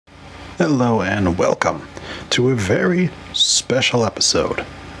Hello and welcome to a very special episode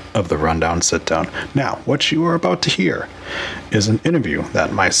of the Rundown Sitdown. Now, what you are about to hear is an interview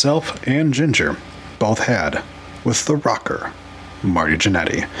that myself and Ginger both had with the rocker, Marty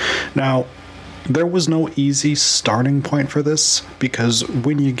Jannetty. Now, there was no easy starting point for this because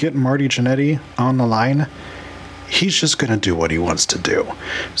when you get Marty Jannetty on the line, he's just going to do what he wants to do.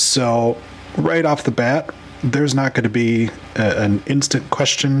 So, right off the bat, there's not going to be an instant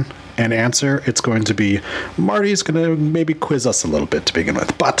question and answer. It's going to be Marty's going to maybe quiz us a little bit to begin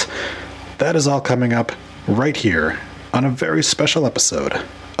with. But that is all coming up right here on a very special episode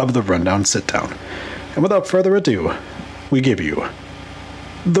of the Rundown Sitdown. And without further ado, we give you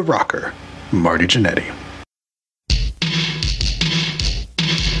the rocker, Marty Jannetty.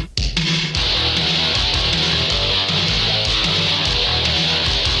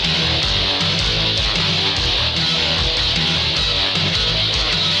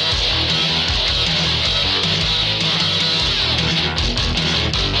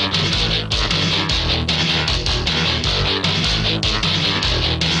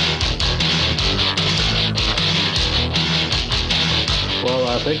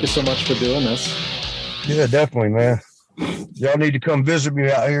 Thank you so much for doing this. Yeah, definitely, man. Y'all need to come visit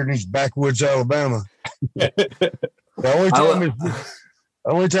me out here in these backwoods, Alabama. The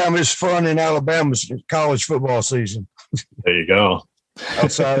only time it's fun in Alabama is college football season. There you go.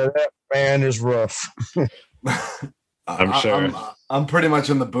 Outside of that, man, is rough. I'm sure. I'm pretty much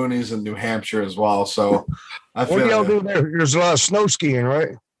in the boonies in New Hampshire as well. So what do y'all do there? There's a lot of snow skiing,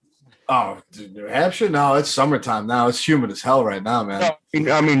 right? Oh, dude, New Hampshire? No, it's summertime now. It's humid as hell right now, man.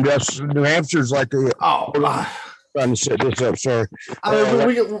 I mean that's New Hampshire's like a. Trying to set this up. Sorry.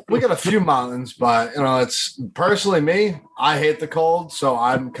 We got a few mountains, but it's personally me. I hate the cold, so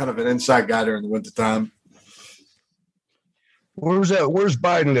I'm kind of an inside guy during the wintertime. Where's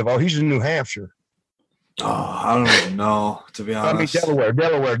Biden live? Oh, he's in New Hampshire. Oh, I don't even know, to be honest. I mean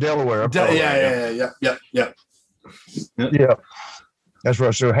Delaware. Yeah. That's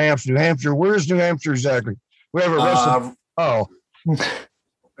right. So New Hampshire. Where's New Hampshire exactly? We have a rest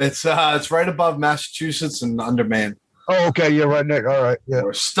It's right above Massachusetts and under Maine. Oh, okay. Yeah, right there. All right. Yeah.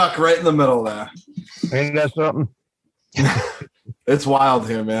 We're stuck right in the middle there. Ain't that something? It's wild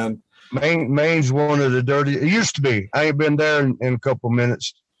here, man. Maine's one of the dirtiest. It used to be. I ain't been there in a couple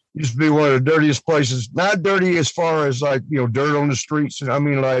minutes. Used to be one of the dirtiest places. Not dirty as far as like, dirt on the streets. I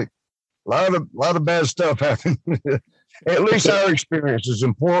mean, like a lot of bad stuff happened. At least our experiences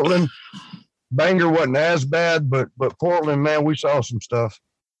in Portland. Bangor wasn't as bad, but Portland, man, we saw some stuff.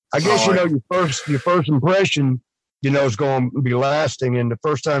 I guess your first impression, is going to be lasting. And the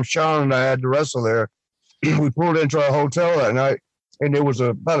first time Sean and I had to wrestle there, we pulled into our hotel that night, and there was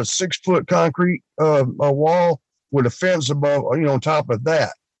about a 6-foot concrete a wall with a fence above, on top of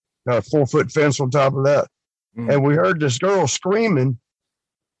that, a 4-foot fence on top of that, and we heard this girl screaming.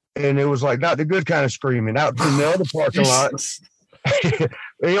 And it was like not the good kind of screaming out in the other parking lot.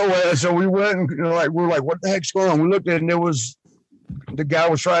 So we went and we're like, what the heck's going on? We looked at it and the guy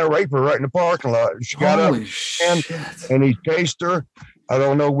was trying to rape her right in the parking lot. She got up and he chased her. We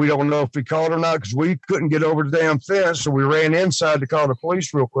don't know if he caught her or not because we couldn't get over the damn fence. So we ran inside to call the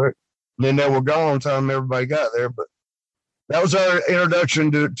police real quick. And then they were gone on time everybody got there. But that was our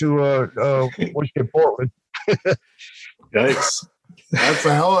introduction to Portland. Yikes. That's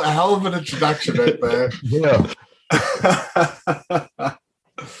a hell of an introduction right there. Yeah.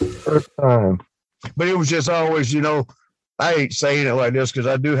 First time. But it was just always, I hate saying it like this because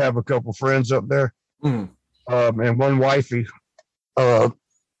I do have a couple friends up there. And one wifey. I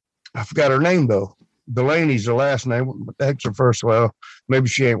forgot her name, though. Delaney's her last name. What the heck's her first? Well, maybe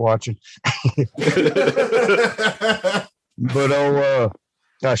she ain't watching. But,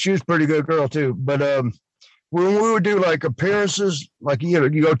 she was a pretty good girl, too. But, when we would do like appearances, like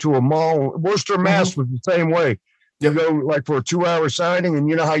you go to a mall, Worcester, Mass was the same way. You go like for a 2-hour signing, and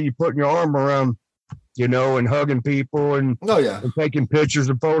you know how you put your arm around, and hugging people and and taking pictures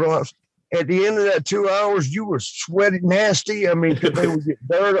and photos. At the end of that 2 hours, you were sweating nasty. I mean, because they would get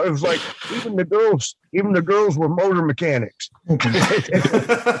dirt. It was like even the girls were motor mechanics.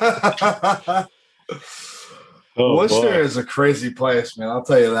 Worcester is a crazy place, man. I'll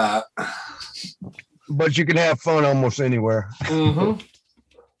tell you that. But you can have fun almost anywhere.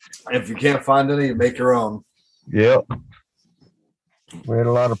 If you can't find any, you make your own. Yep. We had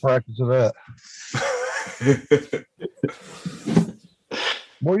a lot of practice of that.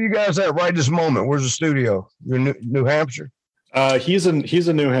 Where are you guys at right this moment? Where's the studio? You're in New Hampshire? He's in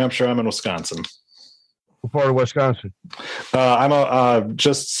New Hampshire. I'm in Wisconsin. What part of Wisconsin? I'm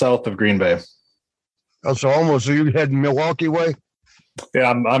just south of Green Bay. Oh, so you heading Milwaukee way? Yeah,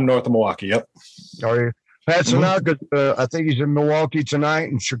 I'm north of Milwaukee. Yep. Are you? Pat Tanaka, I think he's in Milwaukee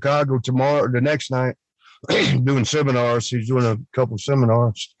tonight and Chicago tomorrow, or the next night, doing seminars. He's doing a couple of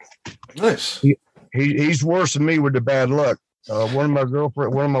seminars. Nice. He's worse than me with the bad luck. One of my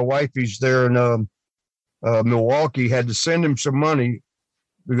wifeys there in Milwaukee had to send him some money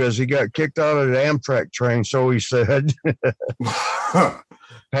because he got kicked out of the Amtrak train. So he said,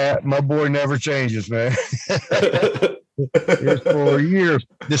 Pat, my boy never changes, man. It's for years.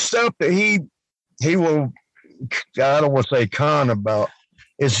 The stuff that he will, I don't want to say con about,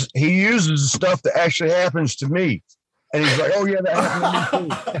 is he uses stuff that actually happens to me. And he's like, oh, yeah, that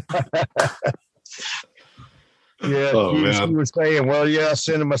happened to me too. Yeah, she was saying, well, yeah, I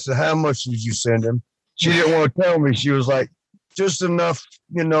sent him. I said, how much did you send him? She didn't want to tell me. She was like, just enough,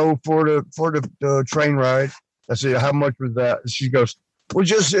 for the train ride. I said, how much was that? She goes, well,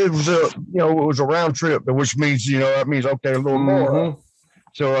 it was a round trip, which means, that means, okay, a little more.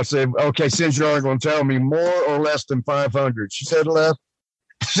 So I said, okay, since you aren't going to tell me, more or less than 500. She said less.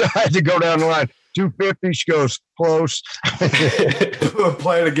 So I had to go down the line. 250. She goes, close.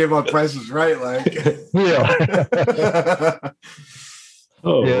 Playing a game on prices right, like. Yeah.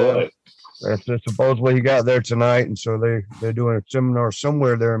 Oh, yeah. right. That's supposedly he got there tonight, and so they're doing a seminar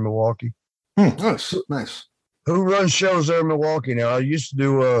somewhere there in Milwaukee. Nice. Who runs shows there in Milwaukee now? I used to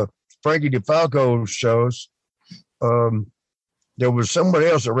do Frankie DeFalco shows. There was somebody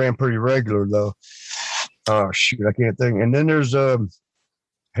else that ran pretty regular though. Oh shoot, I can't think. And then there's hell,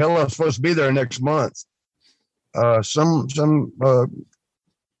 I'm supposed to be there next month. Some his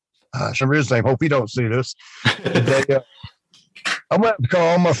name. Hope he don't see this. I'm going to have to call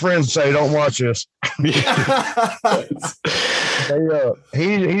all my friends and say, don't watch this. He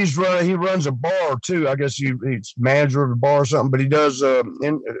runs a bar too. I guess he's manager of a bar or something, but he does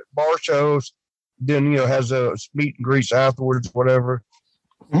in bar shows. Then, has a meet and greets afterwards, whatever.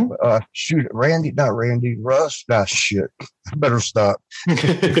 Shoot, not Randy, Russ. Nah, shit. I better stop.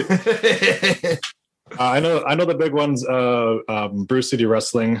 I know the big ones. Bruce City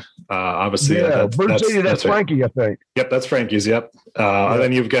Wrestling, obviously. Yeah, Bruce City. That's Frankie, right. I think. Yep, that's Frankie's. Yep. And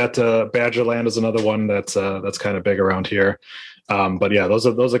then you've got Badgerland is another one that's kind of big around here. But yeah, those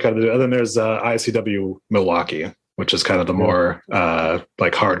are kind of. And then there's ICW Milwaukee, which is kind of the more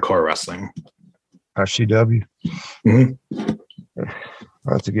like hardcore wrestling. ICW. Mm-hmm.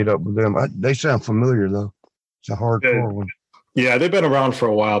 I have to get up with them. They sound familiar though. It's a hardcore one. Yeah, they've been around for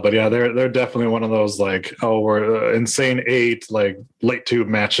a while, but yeah, they're definitely one of those like, we're insane 8 like late tube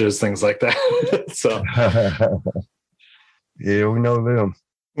matches, things like that. So yeah, we know them.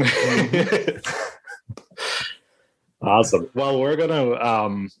 Awesome. Well, we're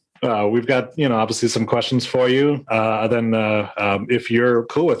gonna we've got obviously some questions for you. Then if you're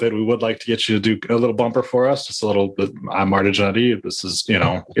cool with it, we would like to get you to do a little bumper for us. Just a little bit. I'm Marty Jannetty. This is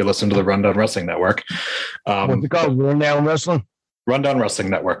you listen to the Rundown Wrestling Network. What's it called? Rundown Wrestling. Rundown Wrestling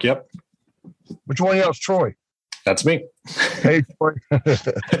Network. Yep. Which one else, Troy? That's me. Hey, Troy.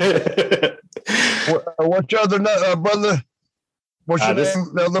 What's your other brother? What's your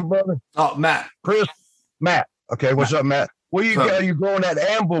name? The other brother? Oh, Matt. Chris. Matt. Okay. What's up, Matt? Where you got? You growing that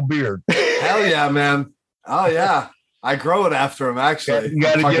amble beard? Hell yeah, man. Oh yeah, I grow it after him. Actually, you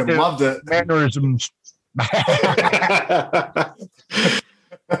got to get loved it. Mannerisms. That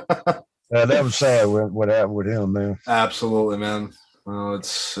was sad. What happened with him, man? Absolutely, man. Oh,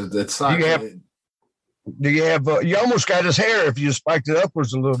 it's not. Do you have? You almost got his hair if you spiked it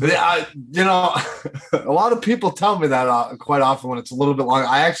upwards a little bit. Yeah, a lot of people tell me that quite often when it's a little bit long.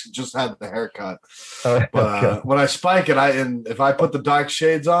 I actually just had the haircut, but when I spike it, if I put the dark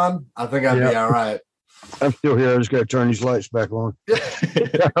shades on, I think I'd be all right. I'm still here. I just got to turn these lights back on.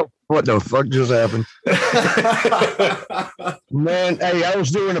 What the fuck just happened? Man, hey, I was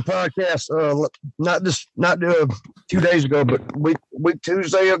doing a podcast not 2 days ago, but week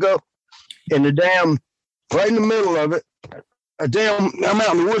Tuesday ago, and right in the middle of it, I'm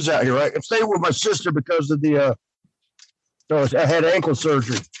out in the woods out here, right? I'm staying with my sister because of I had ankle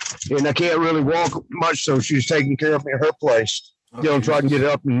surgery, and I can't really walk much, so she's taking care of me at her place. So I can get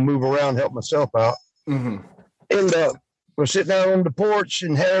up and move around, help myself out. Mm-hmm. And we're sitting out on the porch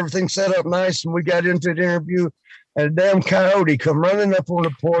and had everything set up nice, and we got into the interview, and a damn coyote come running up on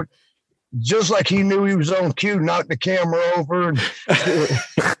the porch, just like he knew he was on cue, knocked the camera over, and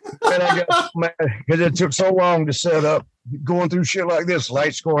I got mad because it took so long to set up, going through shit like this,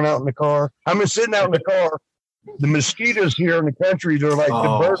 lights going out in the car. I mean, sitting out in the car, the mosquitoes here in the country, they're like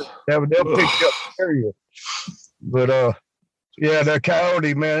the birds. They'll pick you up and carry you. But, yeah, that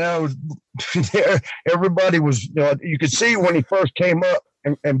coyote, man, that was everybody was, you could see when he first came up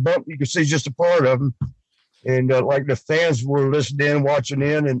and bumped, you could see just a part of him. And like the fans were listening, watching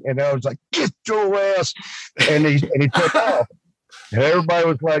in, and I was like, "Get your ass!" And he took off. And everybody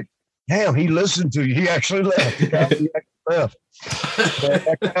was like, "Damn, he listened to you. He actually left. He actually left."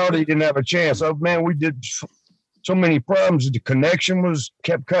 That county didn't have a chance. Oh man, we did so many problems. The connection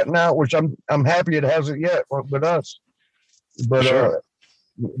kept cutting out, which I'm happy it hasn't yet with us. But sure.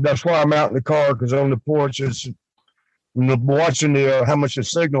 That's why I'm out in the car, because on the porch is watching the how much the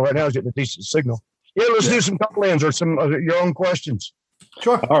signal right now is getting a decent signal. Yeah, let's do some call-ins or some your own questions.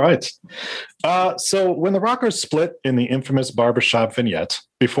 Sure. All right. So when the Rockers split in the infamous barbershop vignette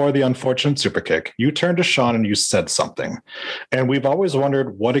before the unfortunate super kick, you turned to Sean and you said something. And we've always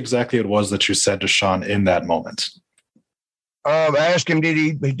wondered what exactly it was that you said to Sean in that moment. I asked him, did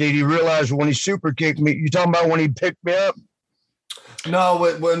he realize when he super kicked me? You talking about when he picked me up?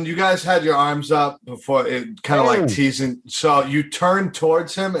 No, when you guys had your arms up before, it kind of like teasing. So you turned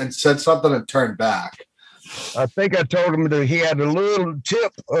towards him and said something and turned back. I think I told him that he had a little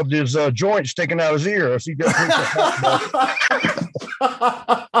tip of his joint sticking out his ear.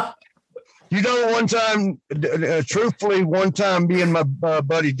 You know, one time, truthfully, me and my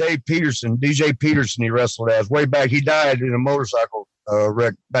buddy Dave Peterson, DJ Peterson, he wrestled as way back. He died in a motorcycle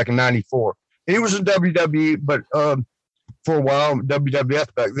wreck back in '94. He was in WWE, but for a while,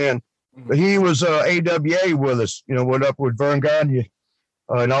 WWF back then. But he was AWA with us, went up with Vern Gagne.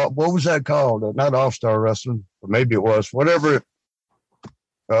 What was that called? Not All-Star Wrestling, or maybe it was. Whatever.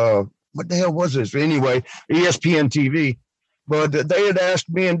 What the hell was this? Anyway, ESPN TV. But they had asked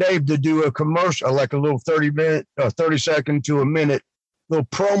me and Dave to do a commercial, like a little 30-second to a minute little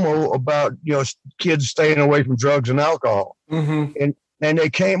promo about, kids staying away from drugs and alcohol. Mm-hmm. And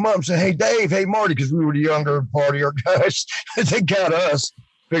they came up and said, "Hey, Dave, hey, Marty," because we were the younger partier guys. They got us,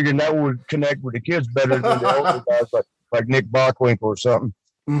 figuring that would connect with the kids better than the older guys, like Nick Bockwinkel or something.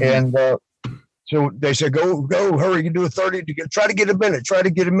 Mm-hmm. And so they said, go, hurry, you do a 30, try to get a minute.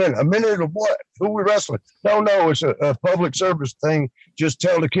 A minute of what? Who we wrestling? No, it's a public service thing. Just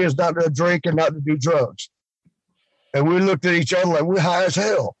tell the kids not to drink and not to do drugs. And we looked at each other like we're high as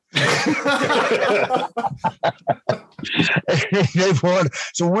hell.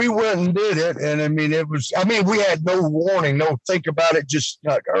 So we went and did it. And we had no warning, no think about it, just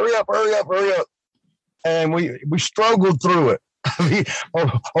like, hurry up. And we struggled through it.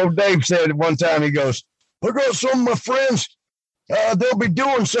 Old Dave said at one time, he goes, "Look at some of my friends, they'll be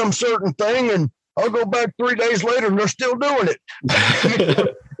doing some certain thing, and I'll go back 3 days later and they're still doing it."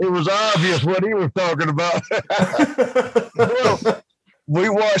 It was obvious what he was talking about. Well, we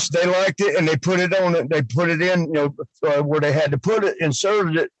watched, they liked it, and they put it on it. They put it in, where they had to put it,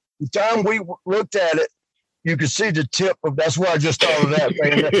 inserted it. The time we looked at it, you could see the tip of, that's why I just thought of that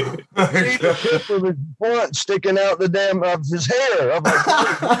thing. See the tip of his butt sticking out the damn of his hair. I'm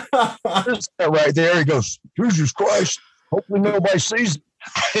like, this right there. He goes, "Jesus Christ, hopefully nobody sees it."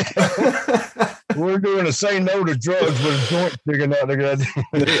 We're doing a say no to drugs with a joint sticking out the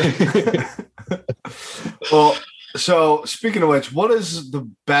Well, so speaking of which, what is the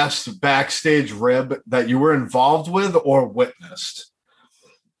best backstage rib that you were involved with or witnessed?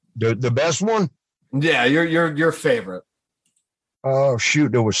 The best one? Yeah, your favorite. Oh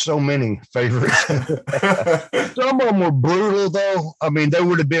shoot, there were so many favorites. Some of them were brutal, though. They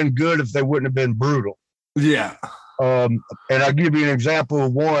would have been good if they wouldn't have been brutal. Yeah. And I'll give you an example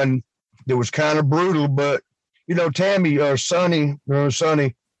of one that was kind of brutal, but Tammy or Sonny,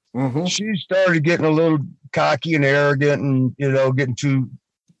 mm-hmm. She started getting a little cocky and arrogant, and getting too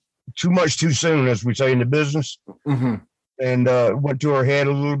much too soon, as we say in the business. Mm-hmm. And went to her head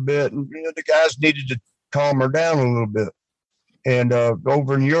a little bit, and the guys needed to calm her down a little bit. And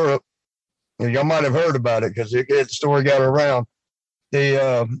over in Europe, y'all might have heard about it because the story got around.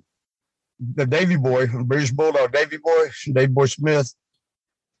 The Davy Boy, British Bulldog, Davy Boy Smith.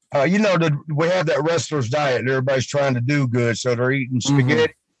 We have that wrestler's diet, and everybody's trying to do good, so they're eating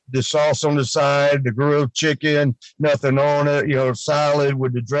spaghetti, mm-hmm. the sauce on the side, the grilled chicken, nothing on it, salad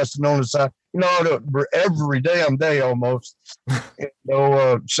with the dressing on the side. Every damn day almost.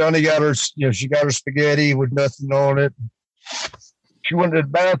 Sonny got her, she got her spaghetti with nothing on it. She went to the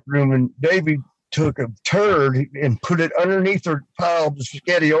bathroom, and Davey took a turd and put it underneath her pile of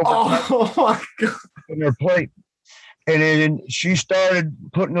spaghetti over my God. In her plate. And then she started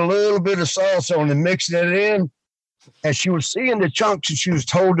putting a little bit of sauce on and mixing it in. And she was seeing the chunks, and she was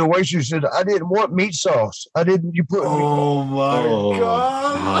told the way, she said, "I didn't want meat sauce. You put Oh my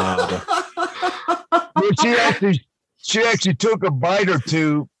God. But she actually took a bite or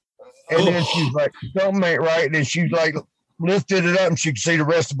two, and then she's like, something ain't right. And then she like lifted it up, and she could see the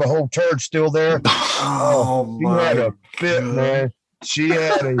rest of the whole turd still there. She had a fit, man. She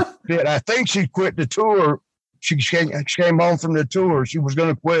had a fit. I think she quit the tour she came home from the tour. She was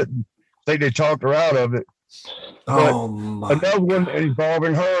going to quit. I think they talked her out of it. Oh, my. Another one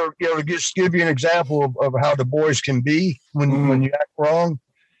involving her, to just give you an example of how the boys can be when you act wrong.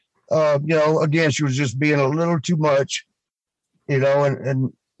 Again, she was just being a little too much, and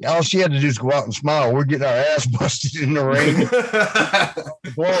all she had to do is go out and smile. We're getting our ass busted in the rain.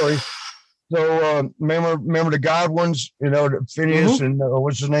 Glory. So remember the Godwins, Phineas and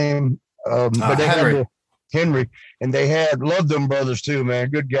what's his name? But they had Henry, and they had loved them brothers too, man.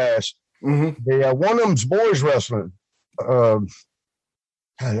 Good guys. Mm-hmm. They one of them's boys wrestling. I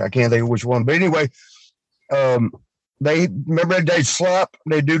can't think of which one, but anyway, they remember they slop.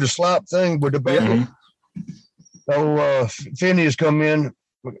 They do the slop thing with the bucket. So Phineas come in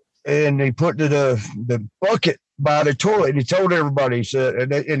and he put the bucket by the toilet, and he told everybody. He said,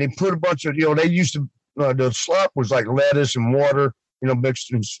 and he put a bunch of they used to the slop was like lettuce and water,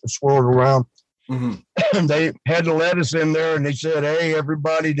 mixed and swirled around. Mm-hmm. They had the lettuce in there, and they said, "Hey,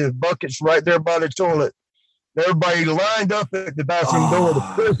 everybody, the bucket's right there by the toilet." Everybody lined up at the bathroom door to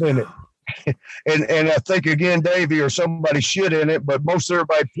piss in it, and I think again, Davey or somebody shit in it, but most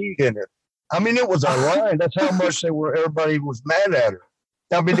everybody peed in it. I mean, it was a line. That's how much everybody was mad at her.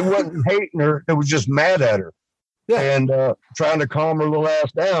 I mean, it wasn't hating her; it was just mad at her, and trying to calm her little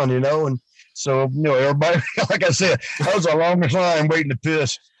ass down, And so, everybody, like I said, that was the longest line waiting to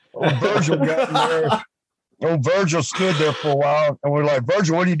piss. Old Virgil got in there. Old Virgil stood there for a while, and we're like,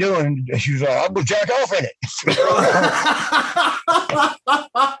 "Virgil, what are you doing?" And she was like, "I'll go jack off in it."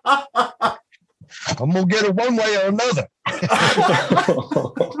 I'm gonna get it one way or another.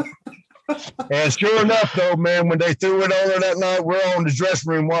 And sure enough, though, man, when they threw it on her that night, we're all in the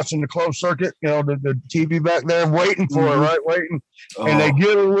dressing room watching the closed circuit, the TV back there, waiting for her, right? Waiting. And they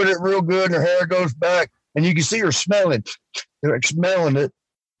get her with it real good, and her hair goes back, and you can see her smelling. They're like smelling it.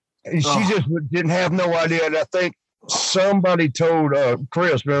 And she just didn't have no idea. And I think somebody told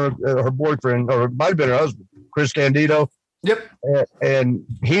Chris, her boyfriend, or it might have been her husband, Chris Candido. Yep. And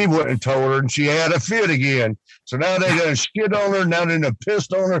he went and told her, and she had a fit again. So now they done shit on her. Now they done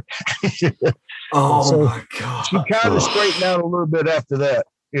pissed on her. My God. She kind of straightened out a little bit after that,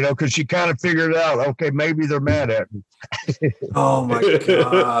 because she kind of figured out, okay, maybe they're mad at me. Oh, my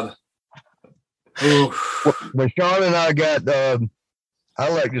God. When Sean and I got, I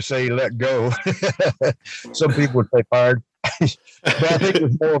like to say let go. Some people would say fired. But I think it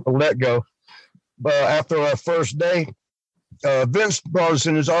was more of a let go. But after our first day, Vince brought us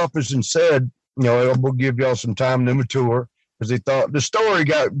in his office and said, we'll give y'all some time to mature, because he thought the story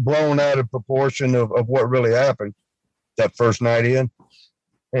got blown out of proportion of what really happened that first night in.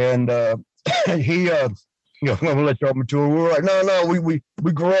 And he, I'm going to let y'all mature. We were like, no,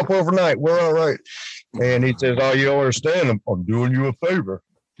 we grew up overnight. We're all right. And he says, "Oh, you don't understand. I'm doing you a favor."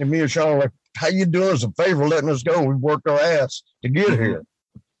 And me and Sean are like, "How you doing us a favor letting us go? We worked our ass to get here."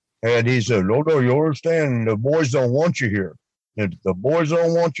 And he said, no, you understand. The boys don't want you here. If the boys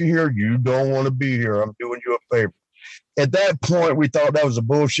don't want you here, you don't want to be here. I'm doing you a favor. At that point, we thought that was a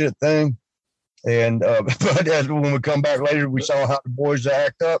bullshit thing. And but when we come back later, we saw how the boys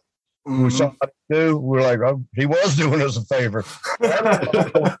act up. We saw what to do. We're like, oh, he was doing us a favor.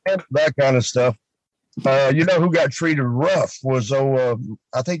 That kind of stuff. Who got treated rough was I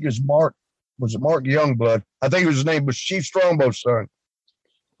think it was Mark. Was it Mark Youngblood? I think his name was Chief Strombow's son.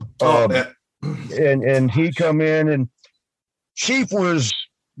 And he come in, and Chief was.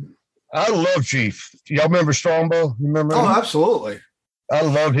 I love Chief. Y'all remember Strombo? You remember him? Oh, absolutely. I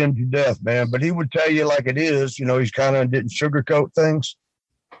loved him to death, man. But he would tell you like it is. He's kind of didn't sugarcoat things.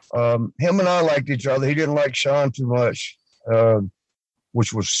 Him and I liked each other. He didn't like Sean too much.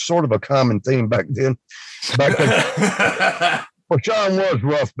 Which was sort of a common theme back then. Well, Sean was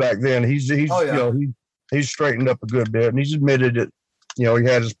rough back then. He's straightened up a good bit, and he's admitted it. He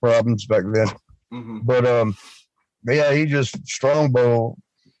had his problems back then. Mm-hmm. But he just Strongbow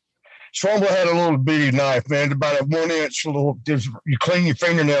had a little bitty knife, man, about a 1 inch little. You clean your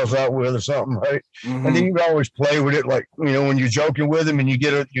fingernails out with or something, right? Mm-hmm. And he would always play with it, like when you're joking with him and you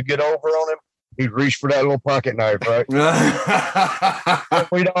get over on him. He'd reach for that little pocket knife, right?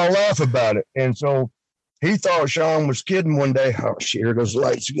 We'd all laugh about it. And so he thought Sean was kidding one day. Oh, shit, here goes the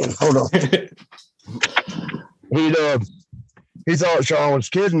lights again. Hold on. He thought Sean was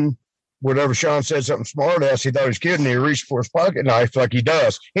kidding. Whenever Sean said something smart ass, he thought he was kidding. He reached for his pocket knife like he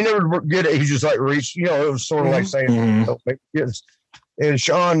does. He never did it. He just like reached, it was sort of like saying, don't make kids. And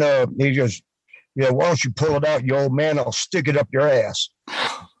Sean, he goes, why don't you pull it out, you old man? I'll stick it up your ass.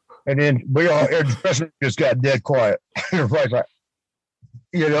 And then we all, especially just got dead quiet. Everybody's like,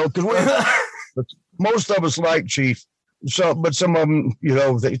 because most of us like Chief, but some of them,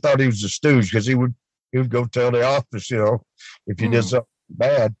 they thought he was a stooge because he would he would go tell the office, if you did something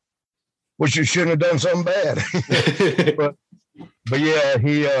bad, which you shouldn't have done something bad. but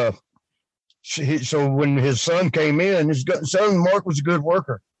yeah, so when his son came in, his son Mark was a good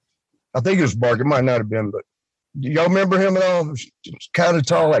worker. I think it was Mark. It might not have been, but y'all remember him at all? Kind of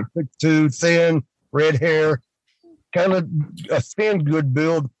tall, like 6'2", thin, red hair, kind of a thin, good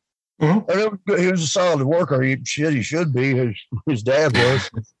build. Mm-hmm. He was a solid worker. He should be. His dad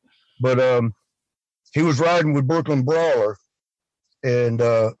was, but he was riding with Brooklyn Brawler, and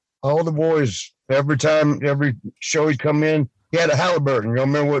all the boys. Every show he'd come in, he had a Halliburton. You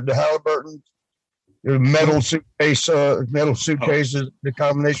remember what the Halliburton? It was metal suitcases, the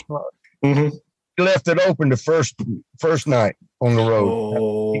combination lock. Mm-hmm. He left it open the first night on the road.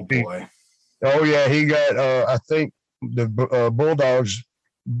 Oh boy! Oh yeah, he got. I think the Bulldogs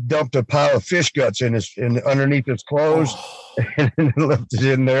dumped a pile of fish guts underneath his clothes and left it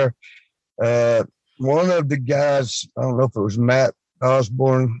in there. One of the guys, I don't know if it was Matt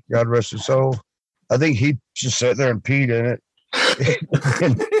Osborne, God rest his soul. I think he just sat there and peed in it.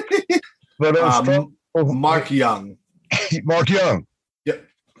 But Mark Young. Mark Young. Yep.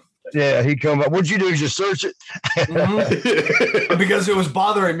 Yeah, he come up. What'd you do? Just search it? Mm-hmm. Because it was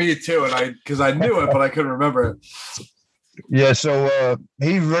bothering me too, because I knew it, but I couldn't remember it. Yeah, so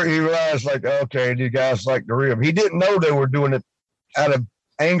he realized, like, okay, these guys like to rib. He didn't know they were doing it out of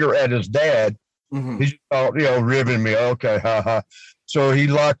anger at his dad. Mm-hmm. He thought, ribbing me. Okay, haha. So he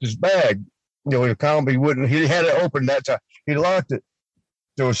locked his bag. The combi wouldn't. He had it open that time. He locked it.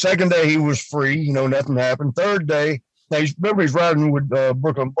 So the second day he was free. Nothing happened. Third day, remember he's riding with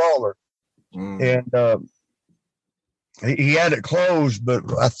Brooklyn Brawler, and he had it closed. But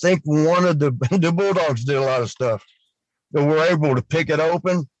I think one of the Bulldogs did a lot of stuff. They were able to pick it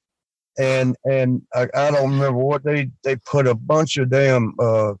open, and I don't remember what they put a bunch of damn.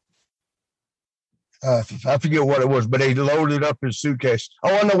 I forget what it was, but they loaded up his suitcase.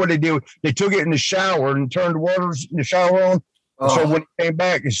 Oh, I know what they did. They took it in the shower and turned the water in the shower on. Oh. So when he came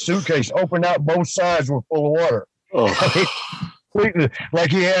back, his suitcase opened out. Both sides were full of water. Oh.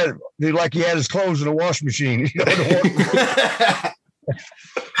 like he had his clothes in a wash machine.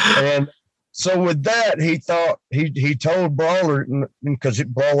 And so with that, he thought he told Brawler, because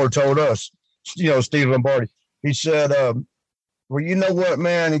Brawler told us, Steve Lombardi. He said, well, you know what,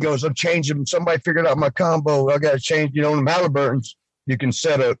 man? He goes, I'm changing. Somebody figured out my combo. I got to change, them Halliburtons. You can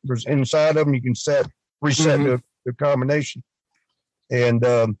set there's inside of them, you can reset the combination. And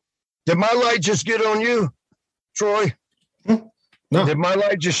did my light just get on you, Troy? No. Did my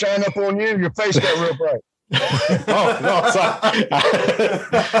light just shine up on you? Your face got real bright. Oh,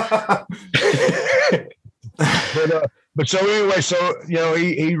 no, but so anyway,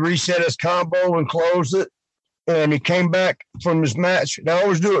 he reset his combo and closed it. And he came back from his match. They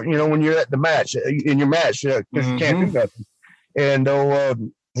always do it, when you're at the match, in your match, because you can't do nothing. And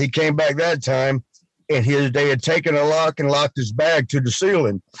he came back that time, and they had taken a lock and locked his bag to the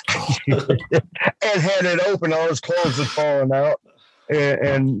ceiling and had it open. All his clothes had fallen out.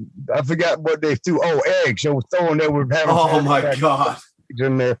 And I forgot what they threw. Oh, eggs. They were having. Oh, my God.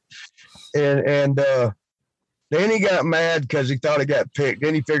 In there. And then he got mad because he thought it got picked.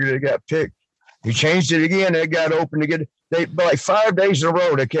 Then he figured it got picked. He changed it again. It got open again. Like 5 days in a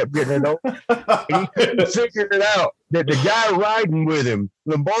row, they kept getting it open. He couldn't figure it out that the guy riding with him,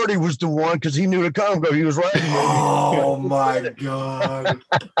 Lombardi, was the one, because he knew the combo. He was riding with him. Oh, my God.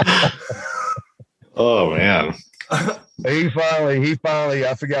 Oh, man. He finally,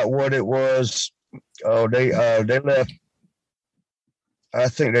 I forgot what it was. Oh, they left. I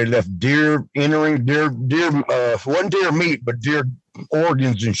think they left deer wasn't deer meat, but deer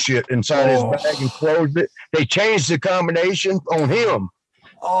organs and shit inside his bag and closed it. They changed the combination on him.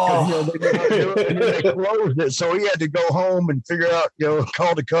 Oh, and then they closed it. So he had to go home and figure out,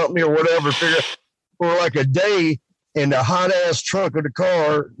 call the company or whatever, figure out for like a day in the hot ass trunk of the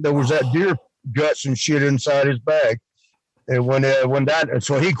car, there was that deer guts and shit inside his bag. And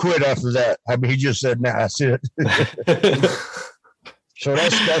so he quit after that. I mean, he just said, nah, that's it. So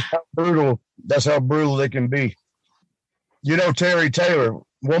that's how brutal they can be. Terry Taylor.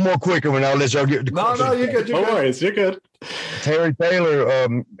 One more quick one. I'll let y'all get the question. No, you're good. No worries. You're good. Terry Taylor,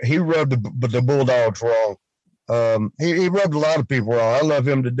 he rubbed the Bulldogs wrong. He rubbed a lot of people wrong. I love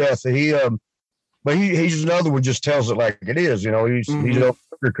him to death. But he's another one, just tells it like it is. He don't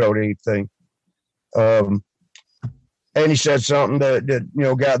sugarcoat anything. And he said something that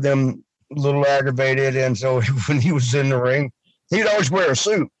got them a little aggravated. And so when he was in the ring, he'd always wear a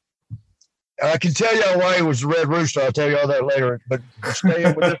suit. I can tell y'all why he was the Red Rooster. I'll tell y'all that later. But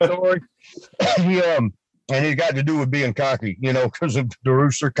staying with this story, and it got to do with being cocky, because of the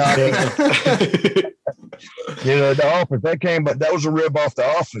rooster cocky. The Office that came, but that was a rib off The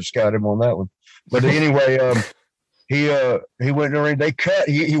Office. Got him on that one. But anyway, he went in the ring. They cut.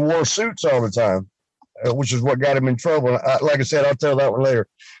 He wore suits all the time, which is what got him in trouble. Like I said, I'll tell that one later.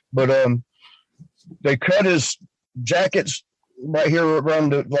 But they cut his jackets right here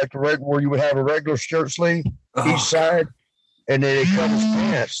around the where you would have a regular shirt sleeve each side. And then they cut his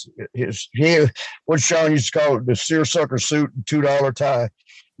pants. What Sean used to call it, the seersucker suit and $2 tie.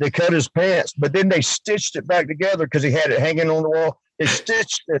 They cut his pants, but then they stitched it back together because he had it hanging on the wall. They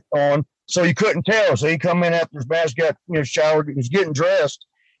stitched it on so he couldn't tell. So he come in after his bath, got showered, he was getting dressed.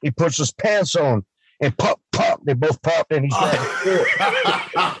 He puts his pants on and pop. They both popped, and he's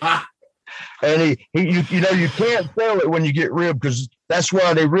back. And you can't sell it when you get ribbed because that's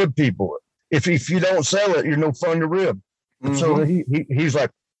why they rib people. If you don't sell it, you're no fun to rib. Mm-hmm. So he's like,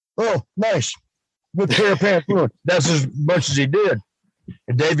 oh, nice. Good pair of pants. That's as much as he did.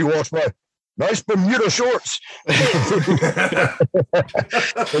 And Davey walks by, nice Bermuda shorts. And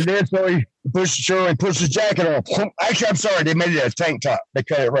then so he puts his jacket on. Actually, I'm sorry, they made it a tank top. They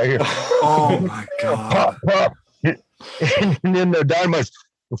cut it right here. Oh my God. Pop. And then the Dynamite's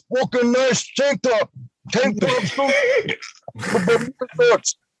fucking nice tank top.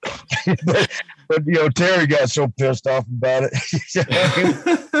 Shorts. But Terry got so pissed off about it.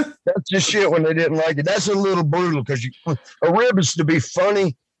 That's just shit when they didn't like it. That's a little brutal because a rib is to be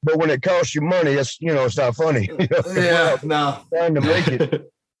funny, but when it costs you money, it's it's not funny. No. Trying to make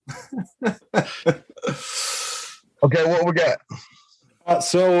it. Okay, what we got?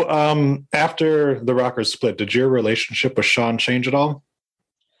 So after the Rockers split, did your relationship with Sean change at all?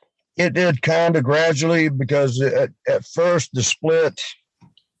 It did kind of gradually because at first the split.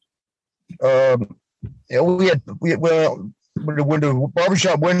 When the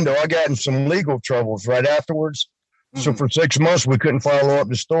barbershop window, I got in some legal troubles right afterwards. Mm-hmm. So for 6 months, we couldn't follow up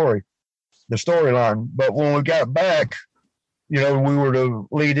the storyline. But when we got back, we were to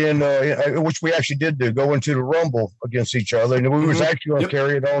lead in, which we actually did do, go into the Rumble against each other. And we was actually going to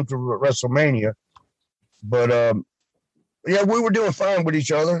carry it on to WrestleMania. But, we were doing fine with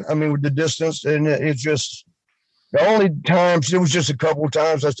each other. I mean, with the distance, and it's just... The only times, it was just a couple of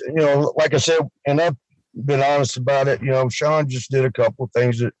times, like I said, and I've been honest about it, Sean just did a couple of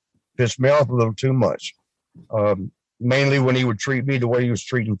things that pissed me off a little too much. Mainly when he would treat me the way he was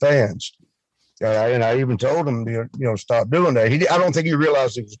treating fans. And I even told him, stop doing that. I don't think he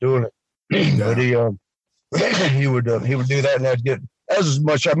realized he was doing it. But he would do that, and I'd get as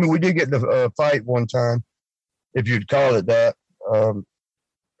much. I mean, we did get in a fight one time, if you'd call it that.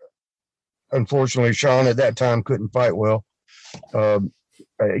 Unfortunately, Sean at that time couldn't fight well. And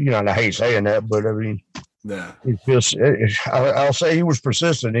I hate saying that, but I mean, I'll say he was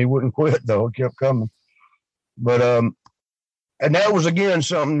persistent. He wouldn't quit though; he kept coming. But and that was again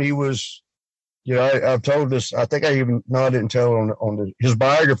something he was. I've told this. I think I didn't tell on his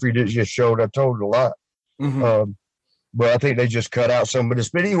biography that just showed. I told it a lot. Mm-hmm. But I think they just cut out some of this.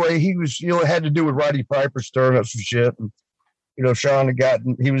 But anyway, he was. It had to do with Roddy Piper stirring up some shit. And, Sean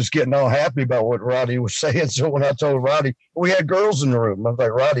he was getting all happy about what Roddy was saying. So when I told Roddy, we had girls in the room. I was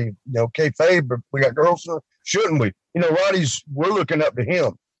like, Roddy, kayfabe, but we got girls in the room. Shouldn't we? We're looking up to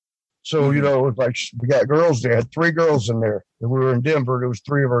him. So, it was like, we got girls there. I had 3 girls in there. And we were in Denver. There was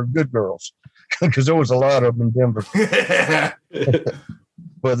 3 of our good girls because there was a lot of them in Denver.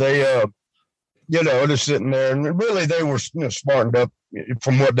 But they, they're sitting there and really they were smartened up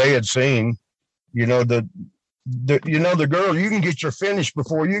from what they had seen, the girl, you can get your finish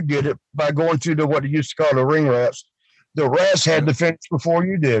before you get it by going to what they used to call the ring rats. The rats had the finish before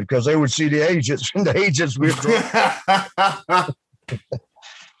you did because they would see the agents, and the agents would.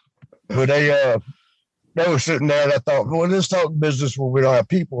 But they were sitting there, and I thought, well, let's talk business when we don't have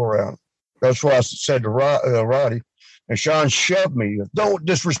people around. That's why I said to Roddy, and Sean shoved me. Don't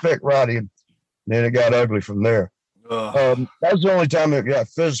disrespect Roddy, and then it got ugly from there. That was the only time it got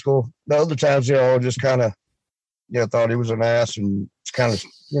physical. The other times, just kind of. Thought he was an ass and kind of,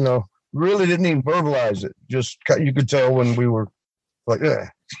 really didn't even verbalize it. Just you could tell when we were like,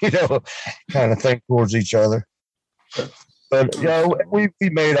 kind of think towards each other. But, we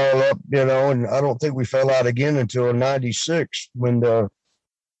made all up, and I don't think we fell out again until '96 when I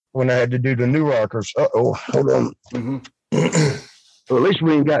had to do the New Rockers. Uh-oh, hold on. Mm-hmm. Well, at least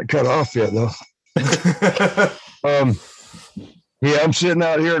we ain't got cut off yet, though. I'm sitting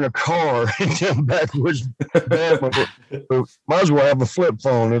out here in a car in them backwoods. Might as well have a flip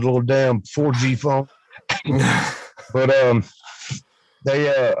phone, a little damn 4G phone. But they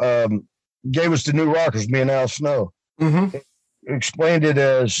gave us the New Rockers, me and Al Snow. Mm-hmm. Explained it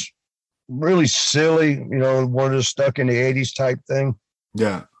as really silly, one of those stuck in the 80s type thing.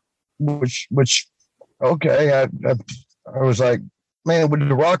 Yeah. Which okay. I was like, man, with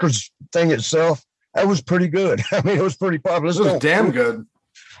the Rockers thing itself, that was pretty good. I mean, it was pretty popular. It was damn good.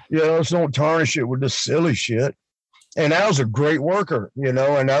 You know, let's don't tarnish it with this silly shit. And I was a great worker, you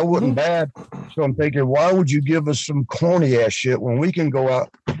know, and I wasn't bad. So I'm thinking, why would you give us some corny ass shit when we can go out?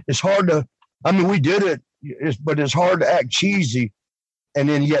 It's hard to, I mean, we did it, but it's hard to act cheesy and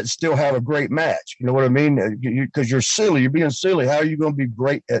then yet still have a great match. You know what I mean? Because you're silly. You're being silly. How are you going to be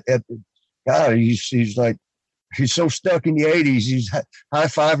great at God? He's like, he's so stuck in the 80s. He's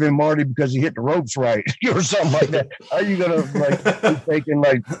high-fiving Marty because he hit the ropes right or something like that. How are you going to, like, be thinking,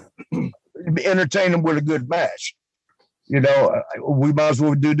 like, entertain him with a good match? You know, we might as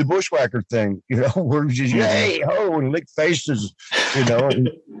well do the bushwhacker thing. You know, we're just hey ho and lick faces. You know,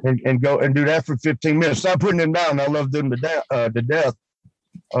 and go and do that for 15 minutes. Stop putting them down. I love them to death.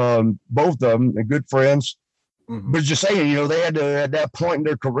 Both of them are good friends. But just saying, you know, they had to at that point in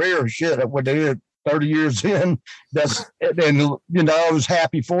their career, shit, what they did 30 years in. And you know, I was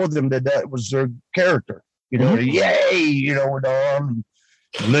happy for them that was their character. You know, yay, you know, with the arm.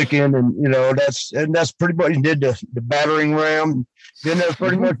 Licking and you know that's pretty much did the battering ram. Then that's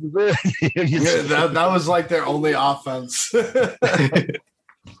pretty much it. that was like their only offense.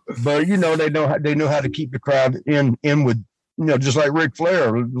 But you know they know how to keep the crowd in with you know just like Ric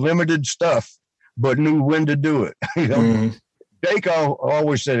Flair, limited stuff, but knew when to do it. You know, Jake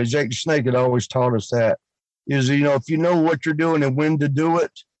always said it. Jake the Snake had always taught us that is you know if you know what you're doing and when to do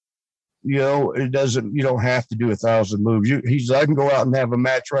it. You know, you don't have to do 1,000 moves. I can go out and have a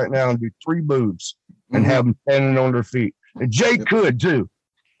match right now and do 3 moves and have them standing on their feet. And Jake could too.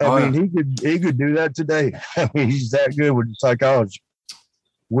 I mean, he could do that today. I mean, he's that good with the psychology,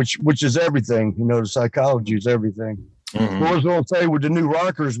 which is everything. You know, the psychology is everything. What I was going to say with the new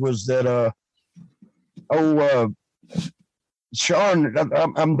Rockers was that, Sean,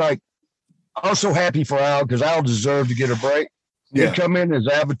 I'm like, I'm so happy for Al because Al deserved to get a break. Yeah. He'd come in as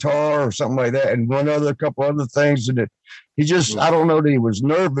Avatar or something like that and run a couple other things. And he just, I don't know that he was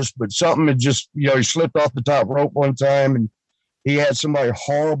nervous, but something had just, you know, he slipped off the top rope one time and he had somebody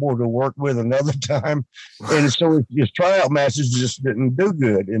horrible to work with another time. And so his tryout matches just didn't do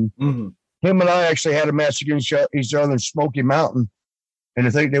good. And him and I actually had a match against each other in Smoky Mountain. And I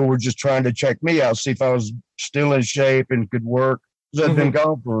think they were just trying to check me out, see if I was still in shape and could work. Because I'd been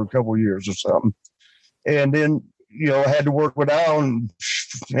gone for a couple of years or something. And then, you know, I had to work with Al, and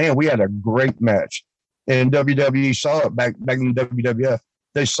man, we had a great match. And WWE saw it back in the WWF.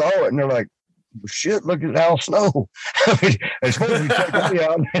 They saw it, and they're like, well, "Shit, look at Al Snow." I mean, they're supposed to be checking me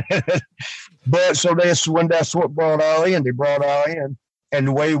out. But so that's what brought Al in. They brought Al in, and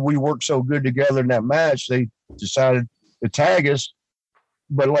the way we worked so good together in that match, they decided to tag us.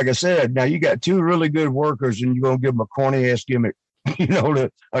 But like I said, now you got 2 really good workers, and you're gonna give them a corny ass gimmick, you know,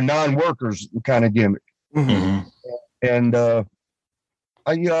 a non-workers kind of gimmick. And I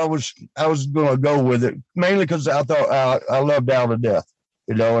was going to go with it mainly because I thought I loved Al to death,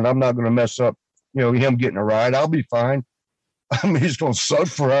 you know, and I'm not going to mess up, you know, him getting a ride. I'll be fine. I mean, he's going to suck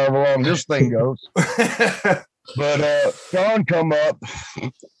for however long this thing goes. But Sean come up,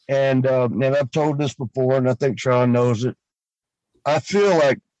 and I've told this before, and I think Sean knows it. I feel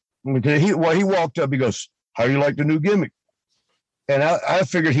like he walked up, he goes, "How do you like the new gimmick?" And I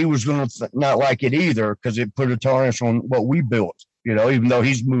figured he was going to not like it either because it put a tarnish on what we built, you know, even though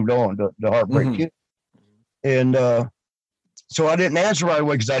he's moved on to Heartbreak Kid. And so I didn't answer right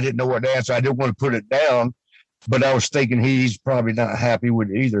away because I didn't know what to answer. I didn't want to put it down, but I was thinking he's probably not happy with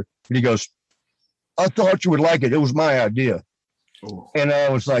it either. And he goes, "I thought you would like it. It was my idea." Ooh. And I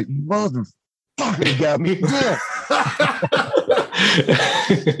was like, "Motherfucker, you got me."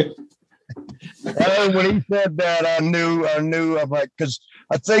 When he said that, I knew. I'm like, because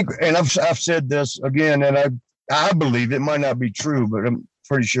I think, and I've said this again, and I believe it might not be true, but I'm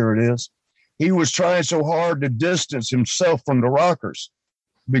pretty sure it is. He was trying so hard to distance himself from the Rockers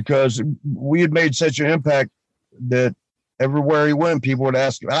because we had made such an impact that everywhere he went, people would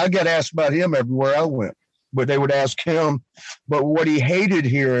ask him. I got asked about him everywhere I went, but they would ask him. But what he hated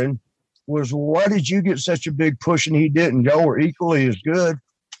hearing was, "Why did you get such a big push and he didn't? Y'all were equally as good."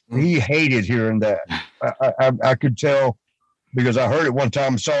 He hated hearing that. I could tell because I heard it one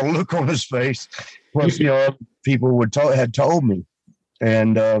time, saw a look on his face. Plus, you know, people had told me.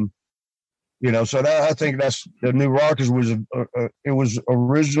 And, you know, so I think that's the new Rockers was, it was the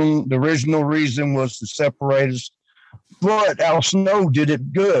original reason was to separate us. But Al Snow did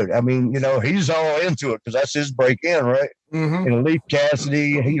it good. I mean, you know, he's all into it because that's his break in, right? And Leif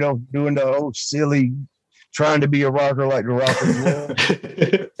Cassidy, you know, doing the old silly trying to be a rocker like the Rockers were.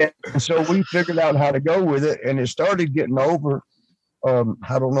 And so we figured out how to go with it, and it started getting over.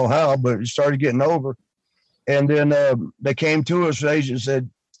 I don't know how, but it started getting over. And then they came to us, the agent said,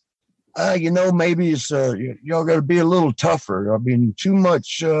 maybe it's y'all got to be a little tougher. I mean, too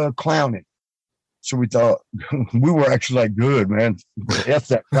much clowning. So we thought we were actually like, good, man. F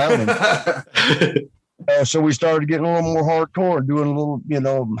that clowning. So we started getting a little more hardcore and doing a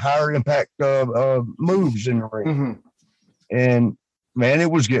little, higher impact moves in the ring. Mm-hmm. And man,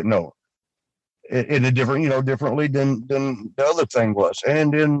 it was getting over in a different, differently than the other thing was.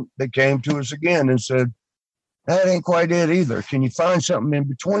 And then they came to us again and said, that ain't quite it either. Can you find something in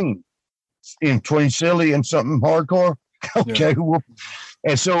between silly and something hardcore? Okay. Yeah.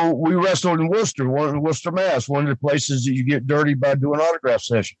 And so we wrestled in Worcester, Mass, one of the places that you get dirty by doing autograph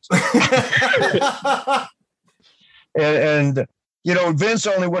sessions. and Vince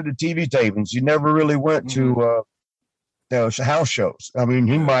only went to TV tapings. He never really went to house shows. I mean,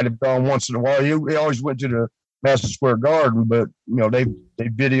 he might have gone once in a while. He always went to the Madison Square Garden, but they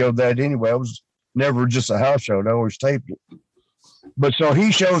videoed that anyway. It was never just a house show. They always taped it. But so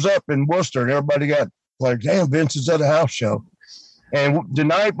he shows up in Worcester, and everybody got like, damn, Vince is at a house show. And the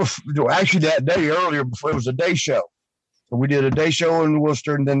night before, actually that day earlier, before it was a day show. So we did a day show in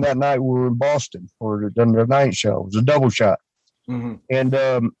Worcester, and then that night we were in Boston for the night show. It was a double shot. Mm-hmm.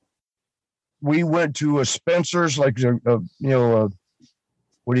 And we went to a Spencer's, like what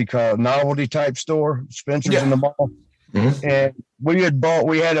do you call it, novelty type store, Spencer's in the mall. Mm-hmm. And we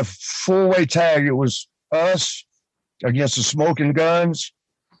had a full-way tag. It was us against the Smoking Guns,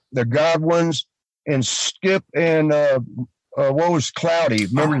 the Godwins, and Skip and what was Cloudy?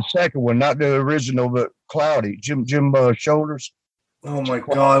 Remember the second one, not the original, but Cloudy, Jim Shoulders. Oh my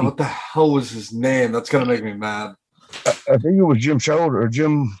God, what the hell was his name? That's gonna make me mad. I think it was Jim Shoulder or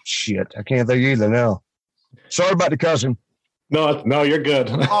Jim shit. I can't think either now. Sorry about the cousin. No, you're good.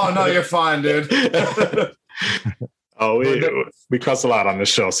 Oh no, you're fine, dude. We cuss a lot on this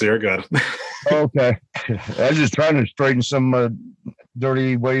show, so you're good. Okay. I was just trying to straighten some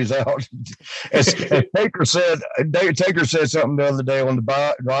dirty ways out. As Taker said something the other day on the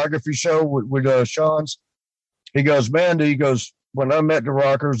biography show with Sean's. He goes, when I met the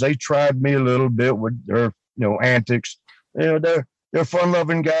Rockers, they tried me a little bit with their antics. They're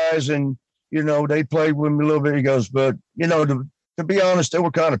fun-loving guys, and they played with me a little bit. He goes, but to be honest, they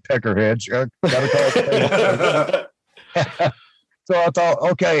were kind of peckerheads. So I thought,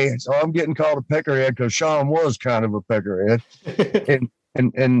 okay, so I'm getting called a peckerhead because Sean was kind of a peckerhead,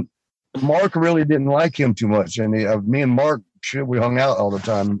 and Mark really didn't like him too much. And me and Mark, we hung out all the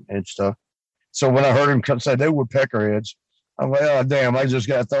time and stuff. So when I heard him say they were peckerheads, I'm like, oh damn, I just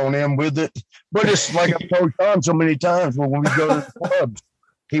got thrown in with it. But it's like I've told Sean so many times, when we go to the clubs,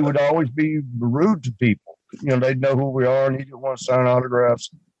 he would always be rude to people. They'd know who we are, and he didn't want to sign autographs.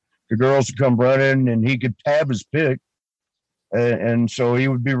 The girls would come running, and he could have his pick. And so he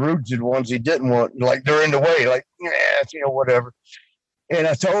would be rude to the ones he didn't want, like they're in the way, like, whatever. And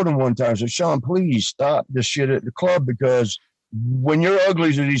I told him one time, I said, Sean, please stop this shit at the club, because when you're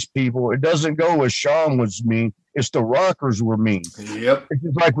ugly to these people, it doesn't go as Sean was mean. It's the Rockers were mean. Yep. It's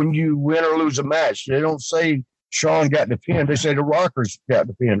just like when you win or lose a match, they don't say Sean got the pin. They say the Rockers got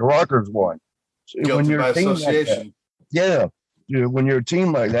the pin. The Rockers won. So when you're a team like that, when you're a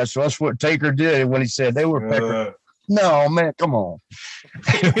team like that. So that's what Taker did when he said they were pecker. No, man, come on.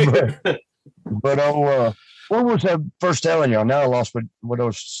 but what was I first telling y'all? Now I lost what I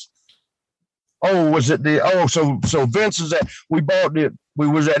was. Oh, was it so Vince is at, we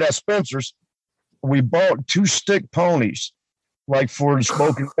was at that Spencer's. We bought 2 stick ponies, like for the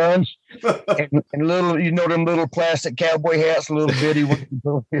Smoking Guns, and little, them little plastic cowboy hats, little bitty.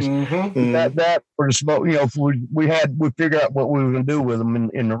 Mm-hmm. That for the smoke, we figured out what we were going to do with them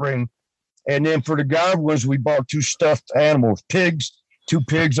in the ring. And then for the Godwins, we bought 2 stuffed animals, 2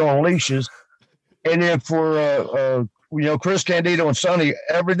 pigs on leashes. And then for, Chris Candido and Sonny,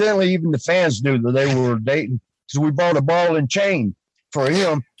 evidently even the fans knew that they were dating. So we bought a ball and chain for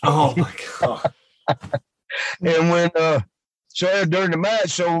him. Oh, my God. And when, during the match,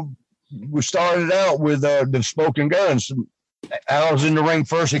 so we started out with the Smoking Guns. I was in the ring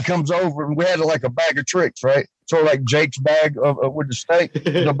first. He comes over, and we had like a bag of tricks, right? Sort of like Jake's bag with the snake,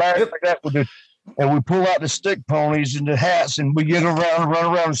 the bag like that and we pull out the stick ponies and the hats, and we get around and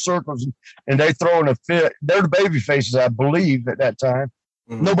run around in circles, and they throw in a fit. They're the baby faces, I believe, at that time.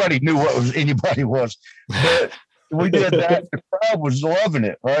 Mm-hmm. Nobody knew what anybody was, but we did that. The crowd was loving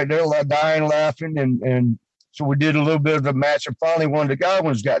it, right? They were dying laughing, and so we did a little bit of the match, and finally one of the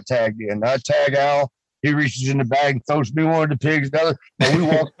Godwins got tagged in. I tag Al. He reaches in the bag and throws me one of the pigs, and we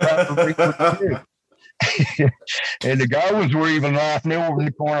walked around the ring with the pig. And the Godwins were even laughing. They were in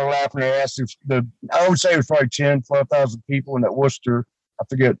the corner laughing their asses. I would say it was probably 10, 12,000 people in that Worcester. I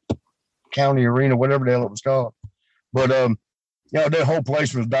forget County Arena, whatever the hell it was called. But the whole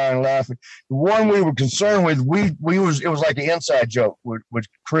place was dying laughing. The one we were concerned with, it was like an inside joke with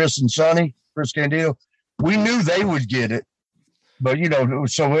Chris and Sonny, Chris Candido. We knew they would get it, but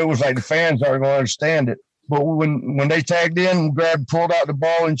so it was like the fans aren't going to understand it. But when they tagged in, pulled out the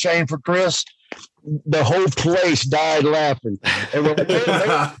ball and chain for Chris, the whole place died laughing.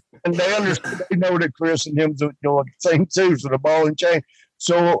 And they understood. They know that Chris and him doing the same too. So the ball and chain.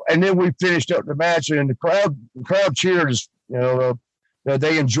 So and then we finished up the match, and the crowd cheered us.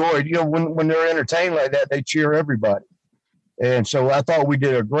 They enjoyed. When they're entertained like that, they cheer everybody. And so I thought we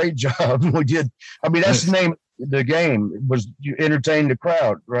did a great job. We did. I mean, that's the name of the game, was you entertain the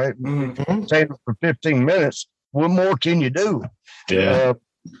crowd, right? Mm-hmm. For 15 minutes. What more can you do? Yeah.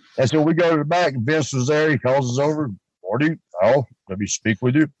 And so we go to the back. Vince was there. He calls us over. Marty, let me speak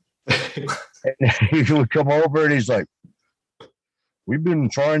with you. And he would come over and he's like, we've been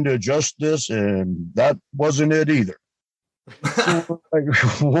trying to adjust this, and that wasn't it either. So,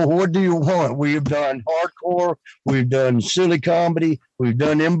 well, what do you want? We've done hardcore, we've done silly comedy, we've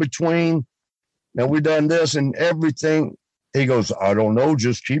done in between. Now we've done this and everything. He goes, I don't know,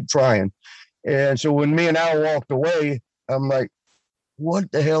 just keep trying. And so when me and Al walked away, I'm like,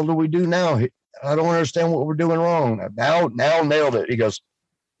 what the hell do we do now? I don't understand what we're doing wrong. Al nailed it. He goes,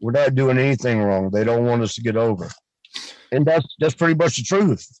 we're not doing anything wrong. They don't want us to get over. And that's pretty much the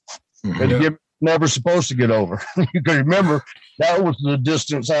truth. Mm-hmm. You're never supposed to get over. You can remember that was the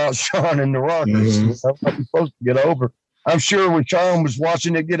distance out Sean and the Rockers. Mm-hmm. That's not supposed to get over. I'm sure when Sean was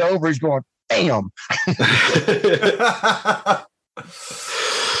watching it get over, he's going, damn. All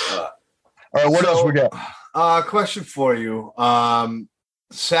right, what else we got? Question for you.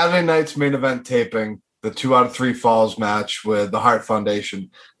 Saturday night's main event taping, the 2 out of 3 falls match with the Hart Foundation.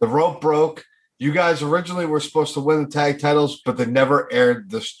 The rope broke. You guys originally were supposed to win the tag titles, but they never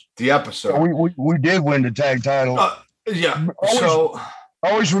aired the episode. We did win the tag title. Yeah.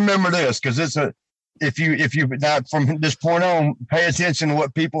 Always remember this, because it's if you not from this point on, pay attention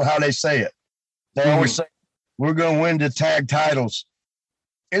to how they say it. They always say, we're going to win the tag titles.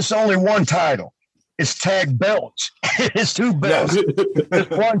 It's only one title. It's tag belts. It's 2 belts. It's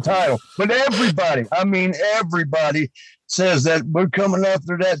one title. But everybody says that we're coming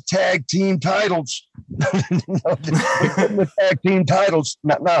after that tag team titles. The tag team titles.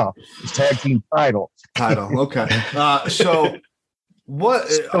 No, it's tag team title. Okay. So what?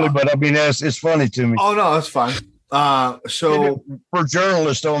 But I mean, it's funny to me. Oh no, that's fine. So for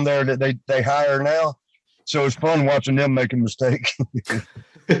journalists on there that they hire now, so it's fun watching them make a mistake.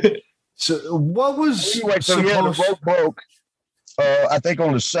 So what was the rope broke? I think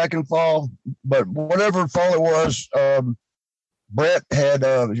on the second fall, but whatever fall it was, Brett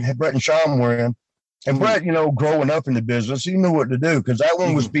and Sean were in, and Brett, growing up in the business, he knew what to do, because that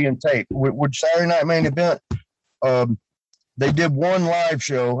one was being taped. With Saturday Night Main Event, they did one live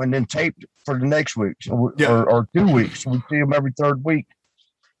show and then taped for the next week or 2 weeks. We see them every third week,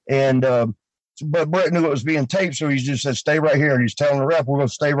 and but Brett knew it was being taped, so he just said, "Stay right here," and he's telling the rep, "We're going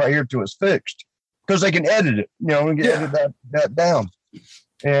to stay right here till it's fixed," because they can edit it, and edit that down.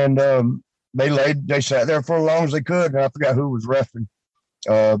 And they sat there for as long as they could, and I forgot who was reffing.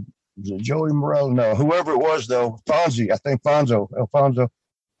 Was it Joey Morello? No, whoever it was though. Fonzie, I think Alfonso,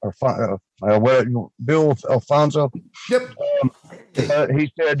 Bill Alfonso. Yep.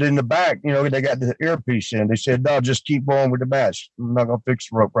 He said in the back, they got the earpiece in. They said, "No, just keep going with the match. I'm not gonna fix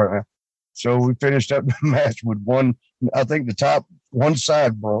the rope right now." So we finished up the match with one. I think the top one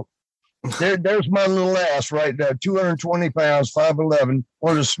side broke. There's my little ass right there, 220 pounds, 5'11",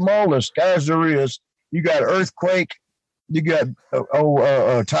 one of the smallest guys there is. You got Earthquake, you got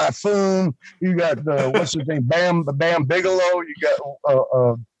Typhoon, you got what's his name, Bam Bigelow, you got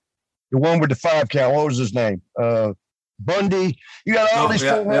the one with the 5 count. What was his name? Bundy. You got all these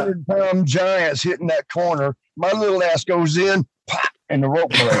 400-pound giants hitting that corner. My little ass goes in, pop, and the rope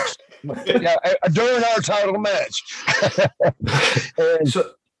breaks. During our title match. And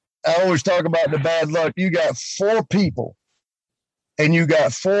so, I always talk about the bad luck. You got 4 people and you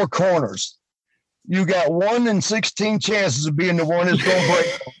got 4 corners. You got 1 in 16 chances of being the one that's going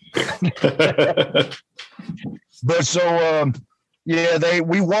to break. But so,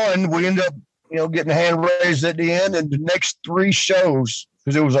 we won. We ended up, getting a hand raised at the end, and the next 3 shows,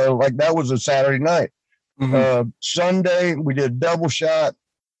 because it was that was a Saturday night. Mm-hmm. Sunday, we did double shot.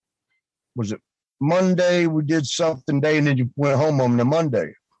 Was it Monday? We did something day, and then you went home on the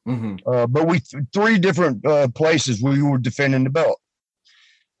Monday. Mm-hmm. But we 3 different places we were defending the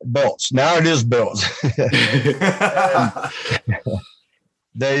belts. Now it is belts.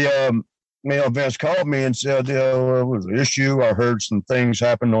 They Vince called me and said, it was an issue. I heard some things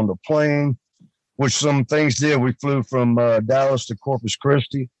happened on the plane, which some things did. We flew from Dallas to Corpus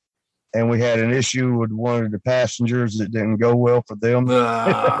Christi, and we had an issue with one of the passengers that didn't go well for them.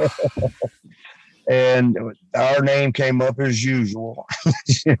 And our name came up as usual.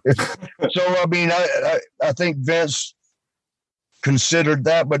 So, I mean, I think Vince considered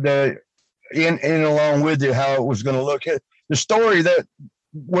that, but in along with it, how it was going to look at the story that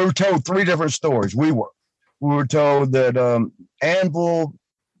we were told 3 different stories. We were told that Anvil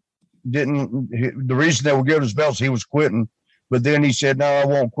the reason they were giving us belts, he was quitting, but then he said, no, I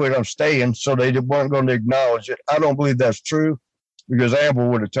won't quit, I'm staying. So they weren't going to acknowledge it. I don't believe that's true, because Anvil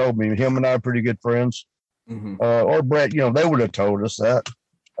would have told me. Him and I are pretty good friends. Or Brett, they would have told us that.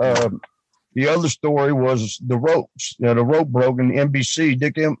 The other story was the ropes. The rope broke in NBC.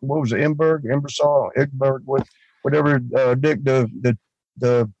 Dick, what was it? Igberg, whatever. Dick,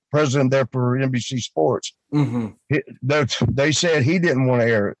 the president there for NBC Sports. They said he didn't want to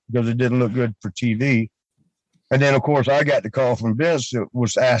air it because it didn't look good for TV. And then, of course, I got the call from Vince that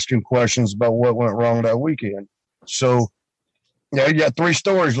was asking questions about what went wrong that weekend. So, you got 3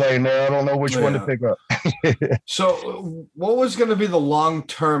 stories laying there. I don't know which one to pick up. So, what was going to be the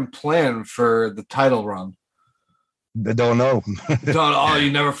long-term plan for the title run? I don't know.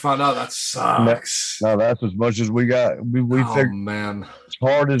 You never found out. That sucks. No, that's as much as we got. We figured, man, as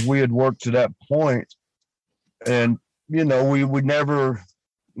hard as we had worked to that point, and we would never.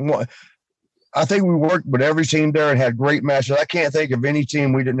 I think we worked with every team there and had great matches. I can't think of any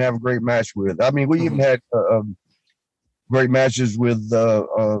team we didn't have a great match with. I mean, we even had great matches with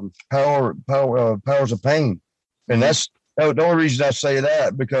Powers of Pain, and that's the only reason I say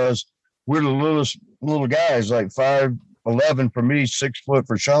that, because we're the little guys, like 5'11" for me, 6 foot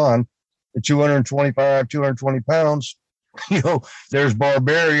for Sean, at 220 pounds. There's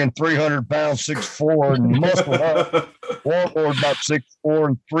Barbarian, 300 pounds, 6'4", and muscle up. Warlord about 6'4"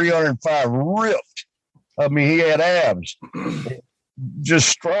 and 305, ripped. I mean, he had abs. Just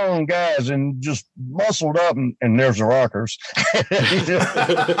strong guys and just muscled up, and there's the Rockers.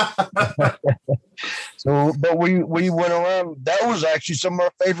 So, but we went around. That was actually some of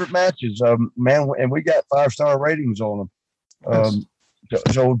our favorite matches, man, and we got 5-star ratings on them.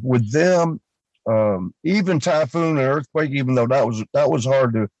 So with them, even Typhoon and Earthquake, even though that was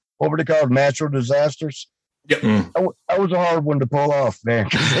hard to, what were they called, natural disasters? Yep. That was a hard one to pull off, man.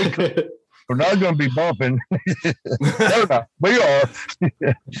 We're not going to be bumping. They're not. We are.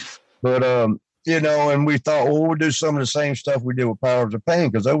 But, and we thought, well, we'll do some of the same stuff we did with Powers of Pain,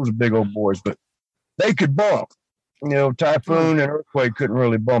 because those were big old boys, but they could bump. Typhoon and Earthquake couldn't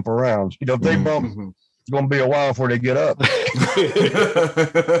really bump around. If they bump, it's going to be a while before they get up.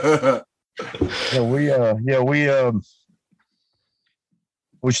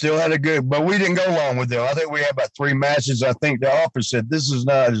 We still had a good, but we didn't go long with them. I think we had about 3 matches. I think the office said, this is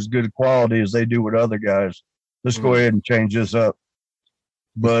not as good a quality as they do with other guys. Let's go ahead and change this up.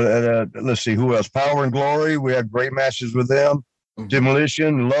 But let's see, who else? Power and Glory. We had great matches with them.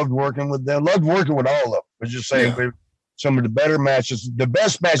 Demolition, loved working with them. Loved working with all of them. I was just saying, some of the better matches, the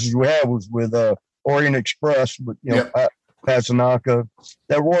best matches we had was with Orient Express, with Pat Tanaka.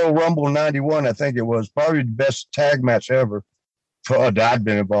 That Royal Rumble in 91, I think it was probably the best tag match ever I'd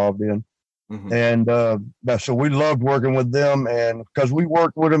been involved in. And so we loved working with them, and because we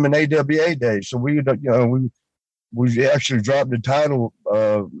worked with them in AWA days, so we actually dropped the title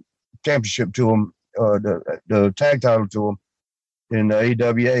championship to them, the tag title to them in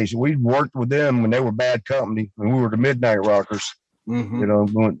AWA. So we worked with them when they were Bad Company, and we were the Midnight Rockers.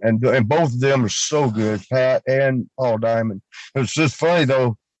 And both of them are so good, Pat and Paul Diamond. It was just funny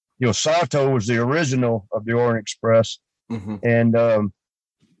though. Sato was the original of the Orient Express. And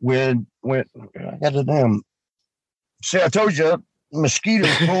when I got the damn, see, I told you,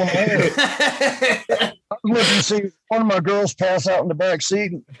 mosquitoes pulling my hair. I was looking to see one of my girls pass out in the back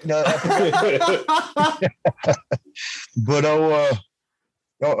seat. But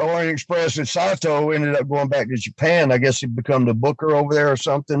Orient Express and Sato ended up going back to Japan. I guess he'd become the booker over there or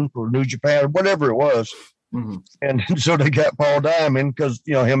something for New Japan or whatever it was. And so they got Paul Diamond, because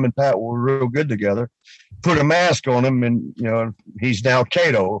him and Pat were real good together. Put a mask on him, and he's now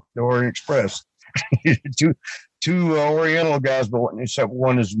Kato, the Orient Express. two Oriental guys, but except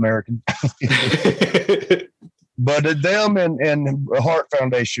one is American. But them and Hart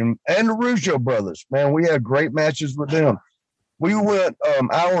Foundation and the Rougeau brothers, man, we had great matches with them. We went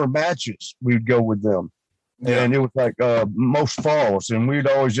hour matches. We'd go with them. And it was like most falls, and we'd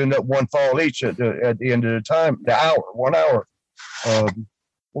always end up 1 fall each at the end of the time, 1 hour.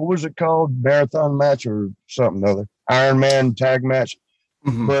 What was it called? Marathon match or something other? Iron Man tag match.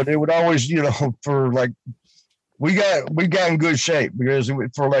 but it would always, for like, we got in good shape because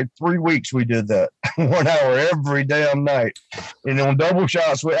for like 3 weeks we did that 1 hour every damn night. And on double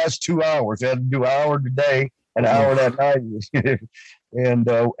shots, that's 2 hours. We had to do an hour today, an hour that night. And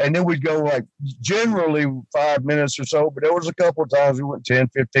then we'd go like generally 5 minutes or so, but there was a couple of times we went 10,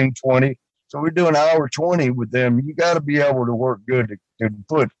 15, 20. So we're doing an hour 20 with them. You got to be able to work good to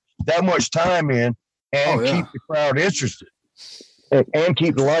put that much time in and keep the crowd interested and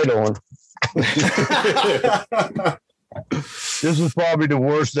keep the light on. This is probably the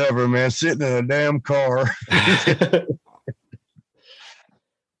worst ever, man. Sitting in a damn car.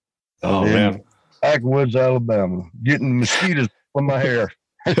 Oh, man. Backwoods, Alabama, getting mosquitoes from my hair.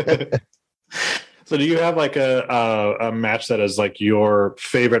 So do you have like a match that is like your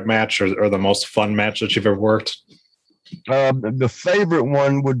favorite match or the most fun match that you've ever worked? The favorite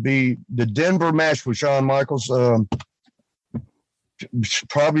one would be the Denver match with Shawn Michaels.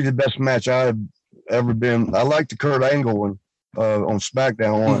 Probably the best match I've ever been. I liked the Kurt Angle one on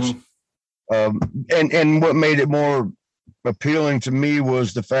SmackDown once. And what made it more appealing to me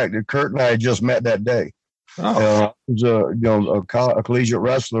was the fact that Kurt and I had just met that day. He was a collegiate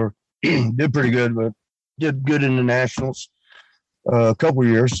wrestler. Did pretty good, but did good in the Nationals a couple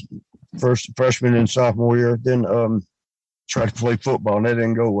years, first freshman and sophomore year. Then tried to play football, and that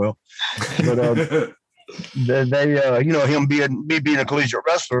didn't go well. But him being a collegiate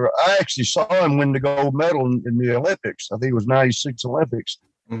wrestler, I actually saw him win the gold medal in the Olympics. I think it was '96 Olympics,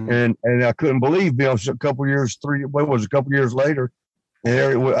 and I couldn't believe a couple years later.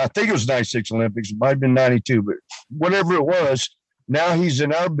 I think it was '96 Olympics. It might have been '92, but whatever it was. Now he's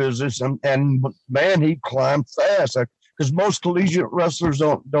in our business, and man, he climbed fast. Because most collegiate wrestlers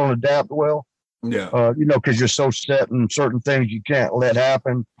don't adapt well. Yeah. Because you're so set in certain things you can't let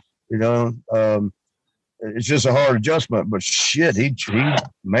happen. It's just a hard adjustment. But shit, he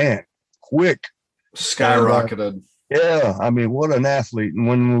quick, skyrocketed. Yeah, I mean, what an athlete! And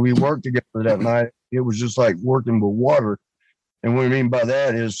when we worked together that night, it was just like working with water. And what I mean by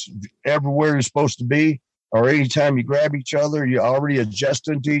that is everywhere you're supposed to be. Or anytime you grab each other, you're already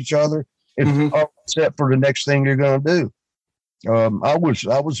adjusting to each other. It's all set for the next thing you're going to do. I was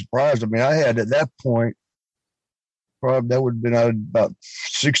surprised. I mean, I had at that point, probably that would have been about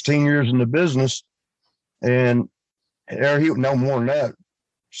 16 years in the business, and no more than that.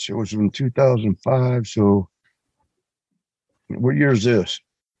 It was in 2005. So, what year is this?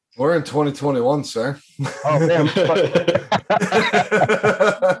 We're in 2021, sir. Oh damn.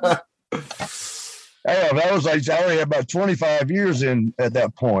 That was like I already had about 25 years in at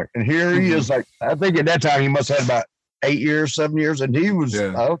that point. And here he is, like, I think at that time he must have had about 7 years. And he was,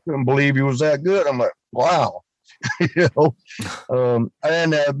 I couldn't believe he was that good. I'm like, wow. Man,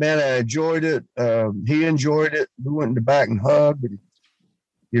 I enjoyed it. He enjoyed it. We went in the back and hugged. And,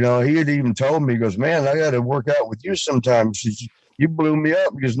 he had even told me, he goes, man, I got to work out with you sometimes. You blew me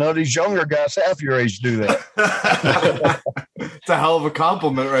up because none of these younger guys half your age do that. It's a hell of a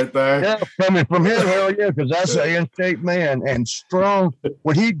compliment right there. Yeah, coming from him, hell yeah, because that's an in-shape man and strong.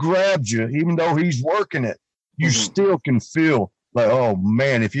 When he grabs you, even though he's working it, you still can feel like, oh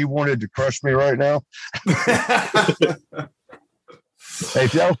man, if he wanted to crush me right now. Hey,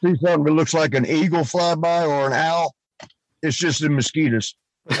 if y'all see something that looks like an eagle fly by or an owl, it's just the mosquitoes.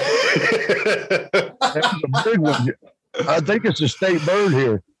 That's a big one. I think it's a state bird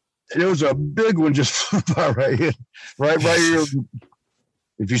here. It was a big one just flew by right here.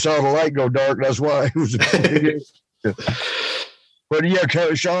 If you saw the light go dark, that's why it was a big. But yeah,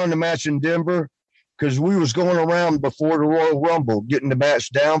 Sean, the match in Denver, because we was going around before the Royal Rumble, getting the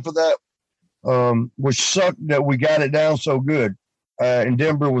match down for that, which sucked that we got it down so good. And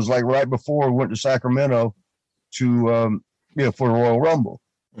Denver was like right before we went to Sacramento for the Royal Rumble.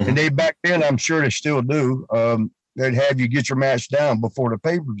 And they back then, I'm sure they still do. They'd have you get your match down before the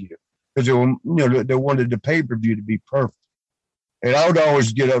pay-per-view because they wanted the pay-per-view to be perfect. And I would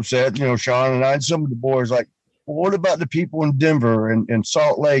always get upset, Sean and I and some of the boys like, well, what about the people in Denver and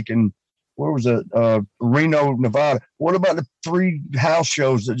Salt Lake and where was it? Reno, Nevada. What about the 3 house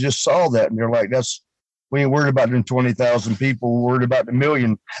shows that just saw that? And they're like, we ain't worried about them 20,000 people. We're worried about the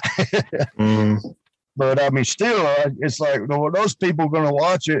million. But I mean, still, it's like, well, those people are going to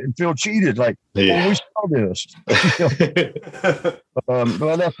watch it and feel cheated. Like, we saw this.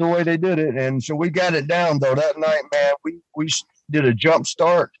 Well, that's the way they did it. And so we got it down, though. That night, man, we did a jump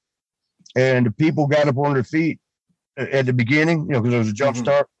start, and the people got up on their feet at the beginning, because there was a jump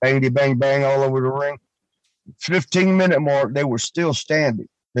start, bang, bang, bang all over the ring. 15-minute mark, they were still standing.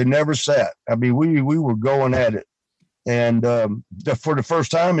 They never sat. I mean, we were going at it. And for the first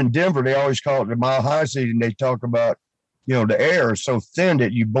time in Denver, they always call it the Mile High seat, and they talk about the air is so thin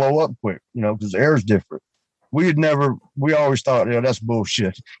that you blow up quick, because the air is different. We always thought, that's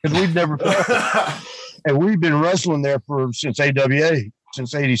bullshit, because we'd never, and we've been wrestling there since AWA,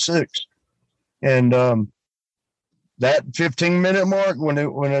 since 86. And that 15-minute mark, when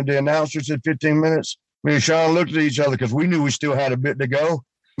the announcer said 15 minutes, me and Sean looked at each other because we knew we still had a bit to go.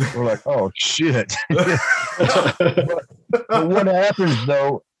 We're like, oh, shit. but what happens,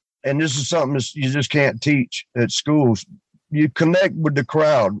 though, and this is something that you just can't teach at schools, you connect with the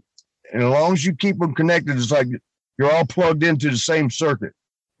crowd. And as long as you keep them connected, it's like you're all plugged into the same circuit.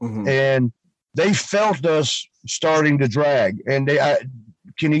 Mm-hmm. And they felt us starting to drag. And they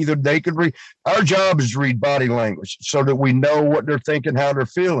could read. Our job is to read body language so that we know what they're thinking, how they're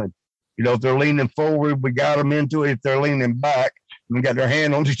feeling. If they're leaning forward, we got them into it. If they're leaning back and got their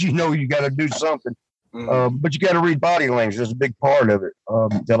hand on it, you got to do something. Mm-hmm. But you got to read body language. That's a big part of it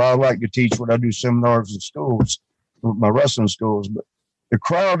that I like to teach when I do seminars in schools, my wrestling schools. But the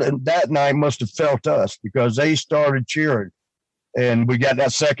crowd that night must have felt us because they started cheering. And we got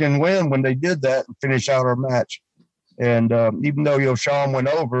that second win when they did that and finished out our match. And even though Sean went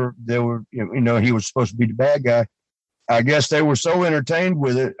over, he was supposed to be the bad guy. I guess they were so entertained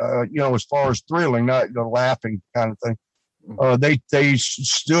with it, as far as thrilling, not laughing kind of thing. They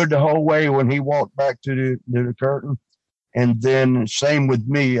stood the whole way when he walked back to the curtain. And then same with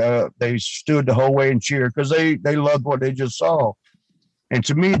me, they stood the whole way and cheered because they loved what they just saw. And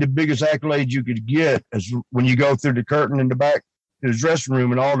to me, the biggest accolade you could get is when you go through the curtain in the back to the dressing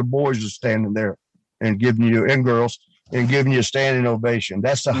room and all the boys are standing there and girls, and giving you a standing ovation.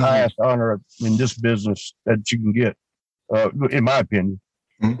 That's the highest honor in this business that you can get. In my opinion.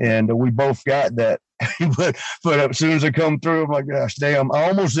 Mm-hmm. And we both got that. but as soon as I come through, I'm like, gosh, damn, I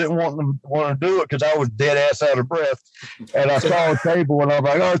almost didn't want to do it because I was dead ass out of breath. And I saw a table and I was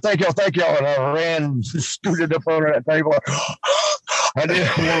like, oh, thank y'all. And I ran and scooted up under that table. I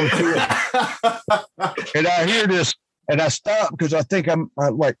didn't want to do it. And I hear this and I stopped because I think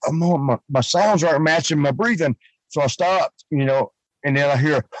my sounds aren't matching my breathing. So I stopped, and then I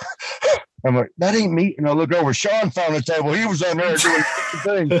hear, I'm like, that ain't me. And I look over, Sean found the table. He was on there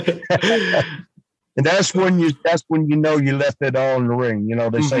doing the thing. And that's when you know you left it all in the ring.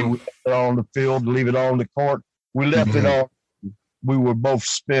 They say we left it all on the field, leave it all in the court. We left it all. We were both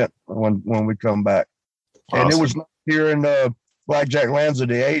spent when we come back. Awesome. And it was here in Blackjack Lanza,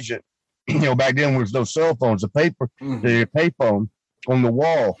 the agent. Back then there was no cell phones, the payphone on the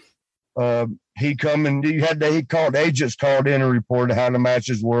wall. He come and agents called in and reported how the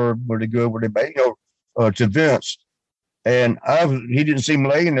matches were they good, were they bad, to Vince. And he didn't see me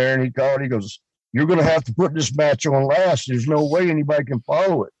laying there, and he called. He goes, "You're going to have to put this match on last. There's no way anybody can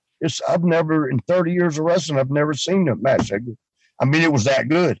follow it. I've never, in 30 years of wrestling, I've never seen a match that good. I mean, it was that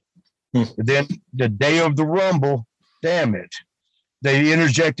good." But then the day of the Rumble, damn it, they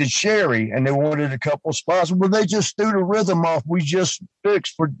interjected Sherry, and they wanted a couple spots. Well, they just threw the rhythm off. We just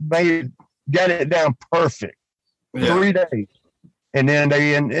got it down perfect. 3 days. And then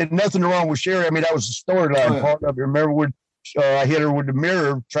and nothing wrong with Sherry. I mean, that was the storyline part of it. Remember when I hit her with the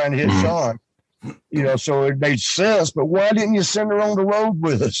mirror trying to hit Sean? So it made sense. But why didn't you send her on the road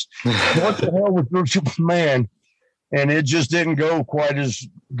with us? What the hell was man? And it just didn't go quite as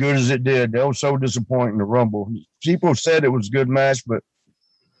good as it did. That was so disappointing, the Rumble. People said it was a good match, but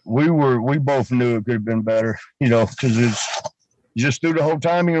we both knew it could have been better, because you just threw the whole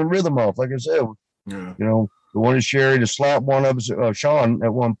timing and rhythm off. Like I said, the one is Sherry to slap one of us, Sean,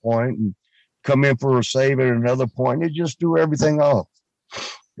 at one point and come in for a save at another point. It just threw everything off.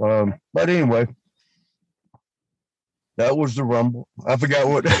 But anyway, that was the Rumble. I forgot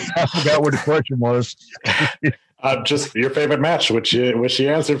what the question was. Just your favorite match, which you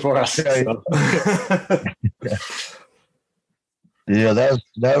answered for us. Okay. So. Yeah,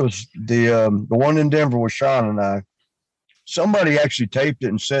 that was the one in Denver with Sean and I. Somebody actually taped it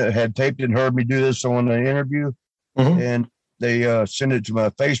and had taped it and heard me do this on the interview, and they sent it to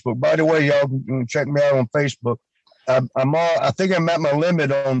my Facebook. By the way, y'all can check me out on Facebook. I think I'm at my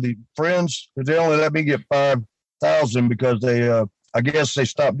limit on the friends because they only let me get 5,000 because I guess they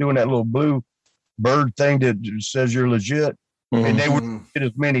stopped doing that little blue bird thing that says you're legit, and they wouldn't get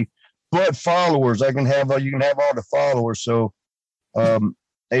as many. But followers, you can have all the followers. So, and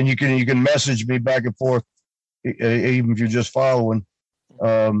you can message me back and forth, even if you're just following.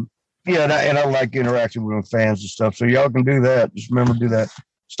 And I like interacting with my fans and stuff. So y'all can do that. Just remember to do that.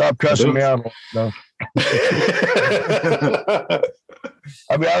 Stop cussing me out. No.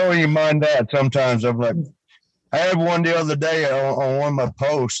 I mean, I don't even mind that. Sometimes I'm like, I had one the other day on one of my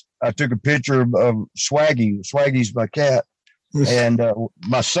posts. I took a picture of Swaggy. Swaggy's my cat, and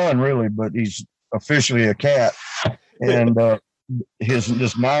my son, really, but he's officially a cat. And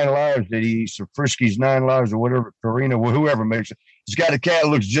this 9 Lives that he eats, or Frisky's 9 Lives or whatever, Purina, whoever makes it. He's got a cat that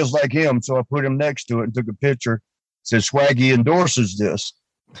looks just like him. So I put him next to it and took a picture. Said Swaggy endorses this.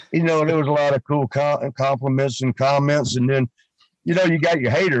 You know, there was a lot of cool compliments and comments. And then, you know, you got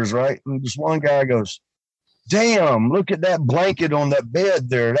your haters, right? And this one guy goes, damn, look at that blanket on that bed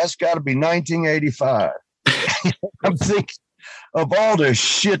there. That's got to be 1985. I'm thinking of all the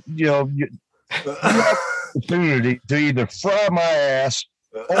shit, you know, you have opportunity to either fry my ass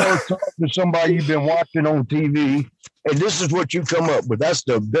or talk to somebody you've been watching on TV, and this is what you come up with. That's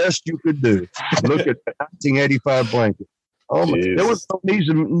the best you could do. Look at the 1985 blanket. Oh, there was no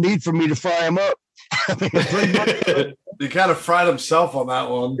need for me to fry him up. I mean, he kind of fried himself on that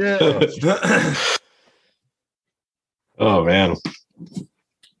one. Yeah. Oh, man.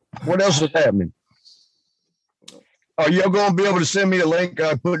 What else is happening? Are you going to be able to send me a link?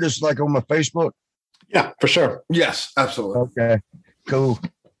 I put this like on my Facebook. Yeah, for sure. Yes, absolutely. Okay, cool.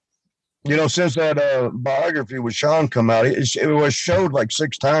 You know, since that biography with Sean come out, it was showed like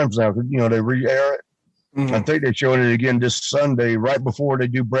 6 times now. You know, they re-air it. Mm-hmm. I think they're showing it again this Sunday, right before they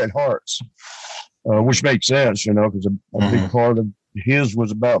do Bret Hart's, which makes sense, you know, because a big part of his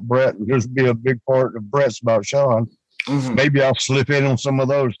was about Bret, and here's be a big part of Bret's about Sean. Mm-hmm. Maybe I'll slip in on some of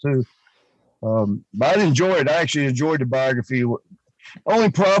those too. But I enjoyed it. I actually enjoyed the biography. Only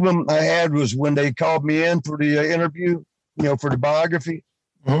problem I had was when they called me in for the interview, you know, for the biography.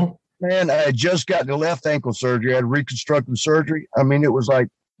 Mm-hmm. Man, I had just got the left ankle surgery. I had reconstructive surgery. I mean, it was like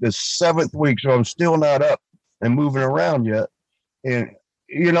the 7th week, so I'm still not up and moving around yet. And,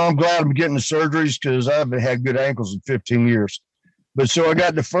 you know, I'm glad I'm getting the surgeries because I haven't had good ankles in 15 years. But so I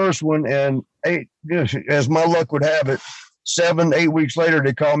got the first one, and as my luck would have it, 7-8 weeks later,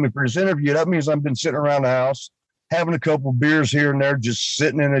 they called me for this interview. That means I've been sitting around the house, having a couple beers here and there, just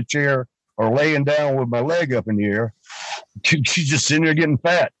sitting in a chair or laying down with my leg up in the air. She's just sitting there getting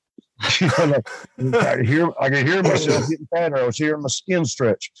fat. You know, like, I could hear myself getting fatter. I was hearing my skin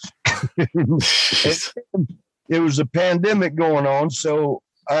stretch. It was a pandemic going on, so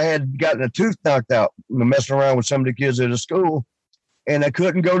I had gotten a tooth knocked out, you know, messing around with some of the kids at a school, and I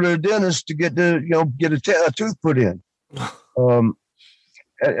couldn't go to the dentist to get a tooth put in. I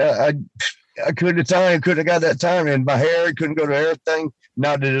couldn't at the time. I couldn't have got that time, and my hair couldn't go to everything.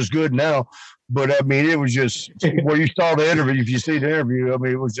 Not that it's good now, but I mean, it was just where you saw the interview. If you see the interview, I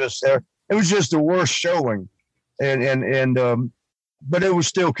mean, it was just the worst showing, and but it would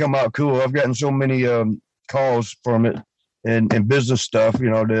still come out cool. I've gotten so many calls from it and business stuff, you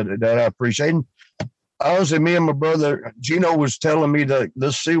know, that I appreciate. And honestly, me and my brother Gino was telling me that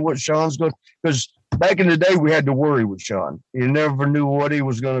let's see what Sean's going, because back in the day we had to worry with Sean. You never knew what he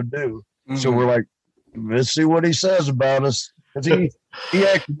was going to do. Mm-hmm. So we're like, let's see what he says about us. Because he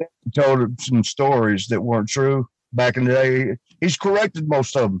actually told some stories that weren't true back in the day. He's corrected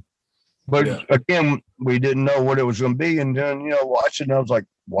most of them. But again, we didn't know what it was going to be. And then, you know, watching, I was like,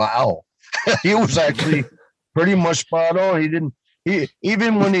 wow. He was actually pretty much spot on.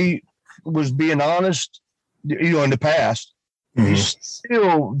 Even when he was being honest, you know, in the past, he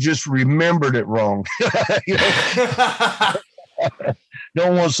still just remembered it wrong. You know?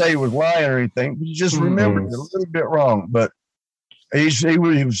 Don't want to say he was lying or anything, but he just remembered it a little bit wrong. But he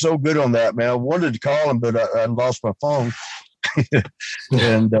was so good on that, man. I wanted to call him, but I lost my phone.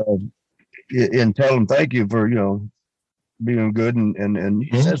 and tell him thank you for, you know, being good, and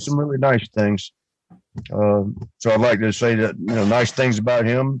he said some really nice things. So I'd like to say that, you know, nice things about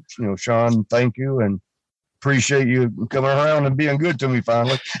him. You know, Sean, thank you, and appreciate you coming around and being good to me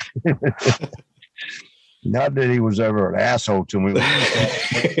finally. Not that he was ever an asshole to me.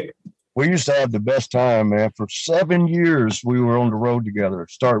 We used to have the best time, man. For 7 years, we were on the road together.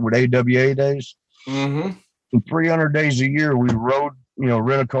 Starting with AWA days. Mm-hmm. And 300 days a year, we rode, you know,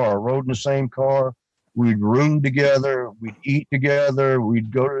 rent a car, rode in the same car. We'd room together. We'd eat together.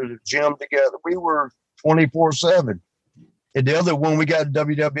 We'd go to the gym together. We were 24/7. And the other one, we got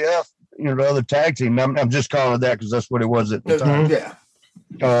WWF, you know, the other tag team. I'm just calling it that because that's what it was at the time. Yeah.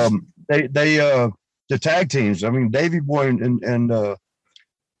 The tag teams. I mean, Davey Boy and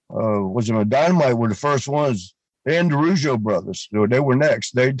was it Dynamite were the first ones, and the Rougeau brothers. They were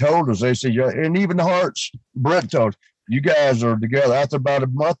next. They told us. They said, yeah, and even the Hearts. Brett told us, you guys are together after about a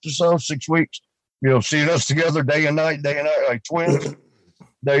month or so, 6 weeks. You know, seeing us together day and night, like twins.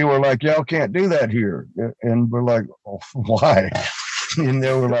 They were like, y'all can't do that here, and we're like, oh, why? And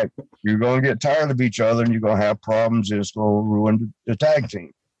they were like, you're going to get tired of each other, and you're going to have problems, and it's going to ruin the tag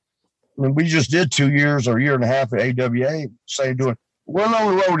team. And we just did 2 years or a year and a half at AWA, we're on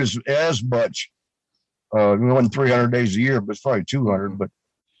the road as much. We went 300 days a year, but it's probably 200. But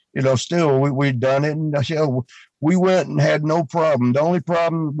still we'd done it, and we went and had no problem. The only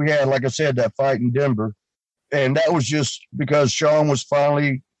problem we had, like I said, that fight in Denver, and that was just because Sean was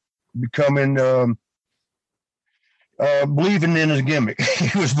finally becoming believing in his gimmick.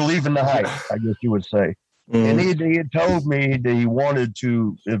 He was believing the hype, I guess you would say. And he had told me that he wanted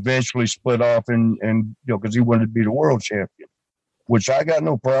to eventually split off and because he wanted to be the world champion, which I got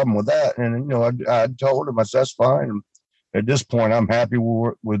no problem with that. And, I told him, I said, that's fine. And at this point, I'm happy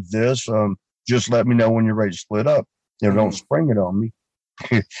with this. Just let me know when you're ready to split up. Don't spring it on me.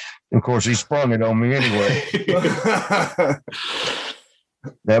 Of course, he sprung it on me anyway.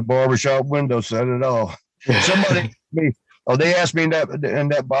 That barbershop window said it all. Somebody, they asked me in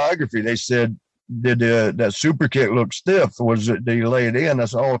that biography, they said, did that super kick look stiff? Did he lay it in?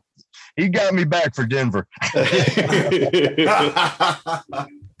 That's all. He got me back for Denver. They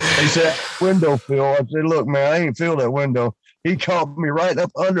said, window, Phil. I said, look, man, I ain't feel that window. He caught me right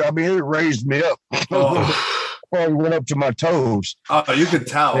up under. I mean, it raised me up. Probably went up to my toes. Oh, you could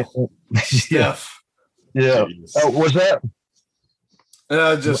tell. Stiff. Yeah. Was that?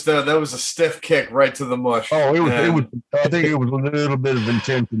 That was a stiff kick right to the mush. Oh, it was. I think it was a little bit of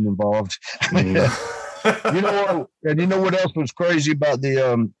intention involved. Yeah. You know what? And you know what else was crazy about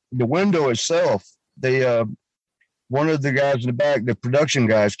the window itself? One of the guys in the back, the production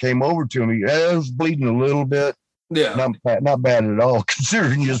guys, came over to me. I was bleeding a little bit. Yeah, not bad at all,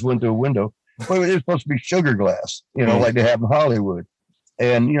 considering you just went through a window. But it was supposed to be sugar glass, like they have in Hollywood.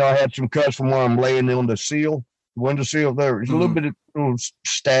 And I had some cuts from where I'm laying on the window seal. There was a little bit of little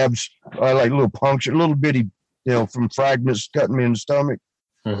stabs, like little puncture, a little bitty, from fragments cutting me in the stomach.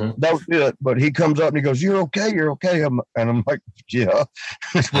 Mm-hmm. That was it. But he comes up and he goes, "You're okay. You're okay." And I'm like, "Yeah."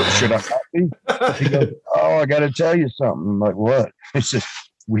 What, should I not be? He goes, "Oh, I got to tell you something." I'm like, "What?" He said,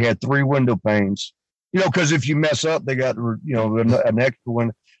 "We had 3 window panes. Because if you mess up, they got an extra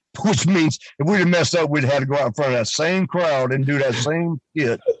one." Which means if we'd have messed up, we'd have to go out in front of that same crowd and do that same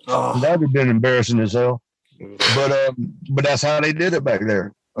skit. Oh. That would have been embarrassing as hell. But that's how they did it back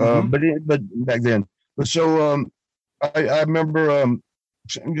there. But back then. But so I remember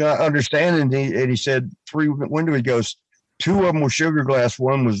understanding, and he said 3 window. He goes, 2 of them were sugar glass,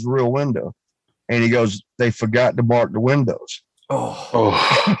 1 was real window. And he goes, they forgot to mark the windows. Oh.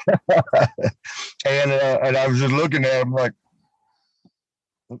 And I was just looking at him like,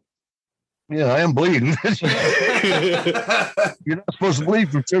 yeah, I am bleeding. You're not supposed to bleed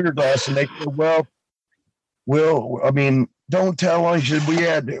from sugar glass. And they said, well, I mean, don't tell them. He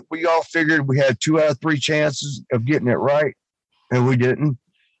said, we all figured we had 2 out of 3 chances of getting it right, and we didn't.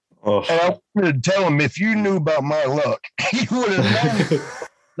 Oh. And I wanted to tell him, if you knew about my luck, you would have known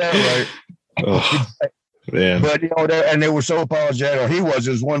that right. Oh, man. But, and they were so apologetic. He was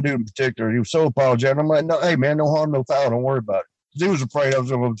one dude in particular. He was so apologetic. I'm like, no, hey, man, no harm, no foul. Don't worry about it. He was afraid I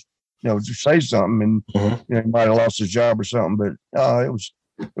was going to, just say something, and he might have lost his job or something. But it was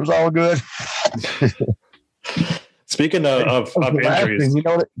all good. Speaking of injuries,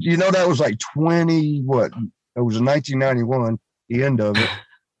 that was like 20. What? It was in 1991, the end of it.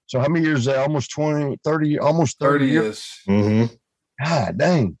 So how many years is that? Almost 20, 30, almost 30 years. Mm-hmm. God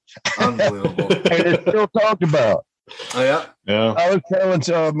dang. Unbelievable. And it's still talked about. Oh, yeah. Yeah. I was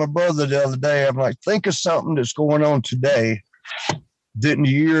telling my brother the other day, I'm like, think of something that's going on today that in the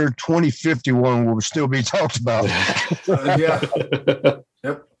year 2051 will still be talked about. Yeah.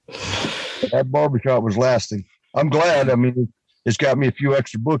 Yep. That barbershop was lasting. I'm glad. I mean, it's got me a few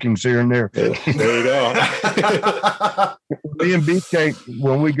extra bookings here and there. There you go. Me and Beefcake,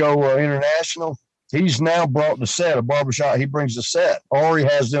 when we go international, he's now brought the set, a barbershop. He brings the set, or he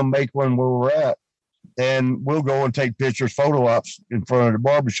has them make one where we're at. And we'll go and take pictures, photo ops in front of the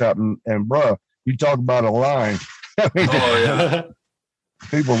barbershop. And bruh, you talk about a line. Yeah.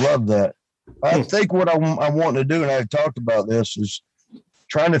 People love that. I think what I'm wanting to do, and I talked about this, is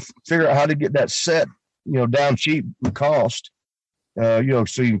trying to figure out how to get that set, down cheap in cost, so you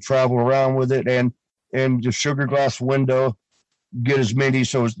can travel around with it, and the sugar glass window, get as many,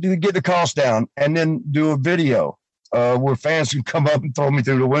 so get the cost down, and then do a video where fans can come up and throw me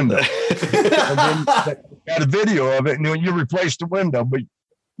through the window. And then got a video of it, and you replace the window, but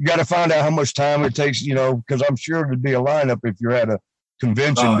you got to find out how much time it takes, because I'm sure there'd be a lineup if you're at a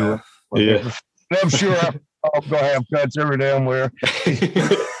convention doing it. Yeah. I'm sure I'm going to have cuts every damn where.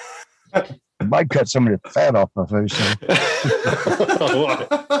 I might cut some of the fat off my face.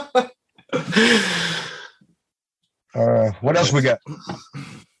 What else we got?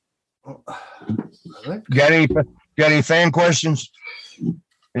 Got any fan questions?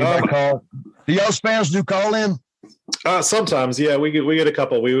 Anybody call? Do y'all fans do call in? Sometimes, yeah, we get a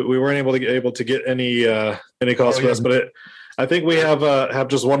couple. We weren't able to get any calls for us, but I think we have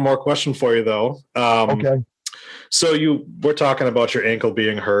just one more question for you, though. Okay. So we're talking about your ankle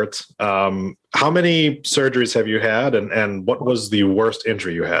being hurt. How many surgeries have you had, and what was the worst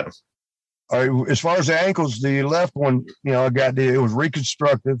injury you had? As far as the ankles, the left one, I got it was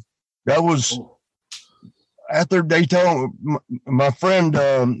reconstructive. That was after they told my friend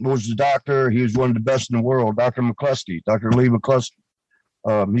was the doctor. He was one of the best in the world, Dr. Lee McCluskey.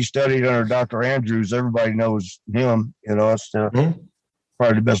 He studied under Dr. Andrews. Everybody knows him. It's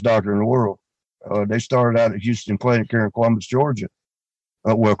probably the best doctor in the world. They started out at Houston Clinic here in Columbus, Georgia.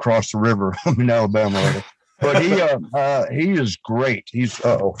 Across the river. I'm in Alabama. But he is great. He's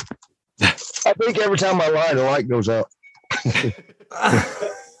I think every time I lie, the light goes out.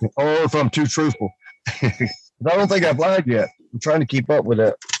 Or if I'm too truthful. I don't think I've lied yet. I'm trying to keep up with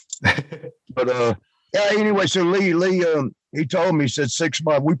that. But anyway, so Lee, he told me, he said 6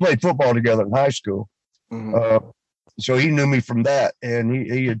 months. We played football together in high school. Mm-hmm. So he knew me from that. And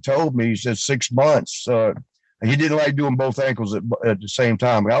he had told me, he said 6 months. He didn't like doing both ankles at the same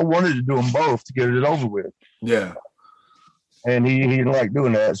time. I wanted to do them both to get it over with. Yeah. And he didn't like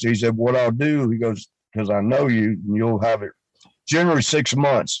doing that. So he said, what I'll do, he goes, because I know you, and you'll have it. Generally 6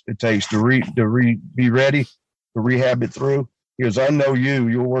 months it takes to be ready to rehab it through. He goes, I know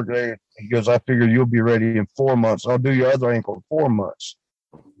you'll work there. He goes, I figure you'll be ready in 4 months. I'll do your other ankle in 4 months.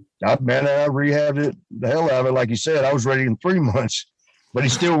 I rehabbed it, the hell out of it. Like he said, I was ready in 3 months, but he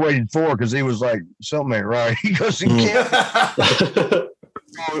still waited 4 because he was like, something ain't right. He goes, he can't.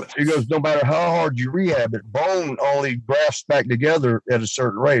 He goes, no matter how hard you rehab it, bone only grafts back together at a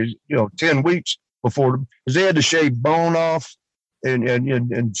certain rate, 10 weeks before, because they had to shave bone off and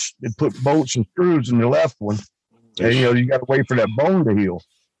put bolts and screws in the left one. And, you got to wait for that bone to heal.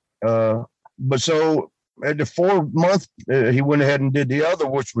 But so at the 4 month, he went ahead and did the other,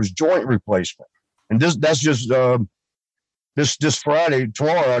 which was joint replacement. And that's just this Friday,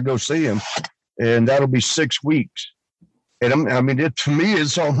 tomorrow, I go see him, and that'll be 6 weeks. And to me,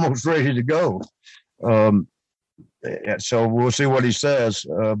 it's almost ready to go. So we'll see what he says.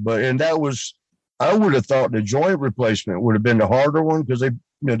 I would have thought the joint replacement would have been the harder one because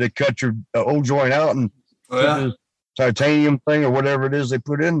they cut your old joint out and put the titanium thing or whatever it is they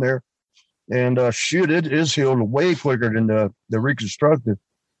put in there. And it is healed way quicker than the reconstructive.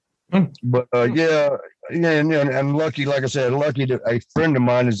 But and lucky, like I said, that a friend of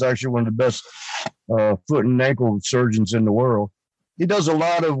mine is actually one of the best foot and ankle surgeons in the world. He does a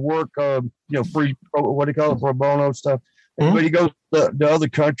lot of work, free, what do you call it, pro bono stuff. Mm-hmm. But he goes to other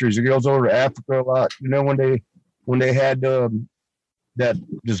countries. He goes over to Africa a lot. When they had that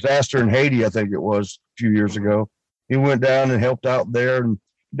disaster in Haiti, I think it was a few years ago, he went down and helped out there. And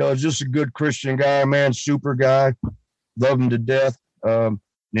he's just a good Christian guy, man, super guy, love him to death.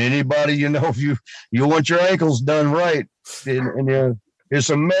 Anybody, if you want your ankles done right, and it's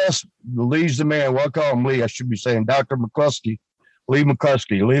a mess. Lee's the man. Well, I call him Lee. I should be saying Dr. McCluskey, Leland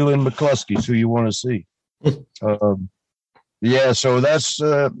McCluskey is who you want to see. So that's,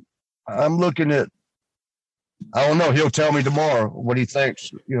 I'm looking at, I don't know. He'll tell me tomorrow what he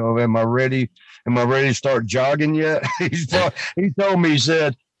thinks. Am I ready? Am I ready to start jogging yet? He told me, he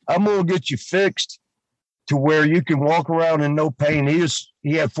said, I'm going to get you fixed to where you can walk around in no pain.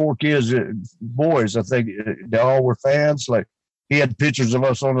 He had 4 kids, boys. I think they all were fans. Like, he had pictures of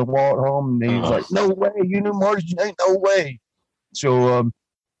us on the wall at home, and he was like, "No way, Marty, ain't no way." So,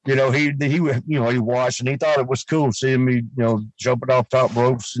 he watched, and he thought it was cool seeing me, jumping off top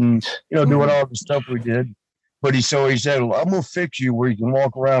ropes and doing all the stuff we did. But he said, well, I'm gonna fix you where you can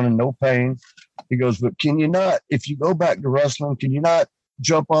walk around in no pain. He goes, but can you not, if you go back to wrestling, can you not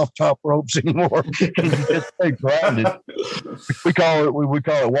jump off top ropes anymore? You just stay grounded. We call it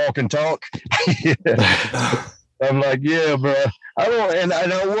walk and talk. I'm like, yeah, bro. I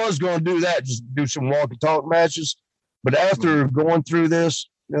was going to do that, just do some walk and talk matches. But after going through this,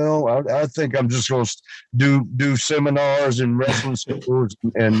 I think I'm just going to do seminars and wrestling schools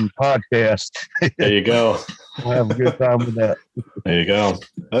and podcasts. There you go. I'll have a good time with that. There you go.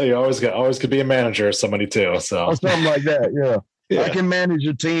 Well, you always could be a manager or somebody too. So something like that. Yeah. I can manage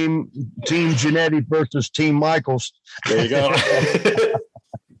a team Jannetty versus Team Michaels. There you go.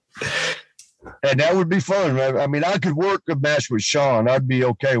 And that would be fun. I mean, I could work a match with Sean. I'd be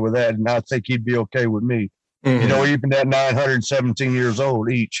okay with that. And I think he'd be okay with me. Mm-hmm. Even at 917 years old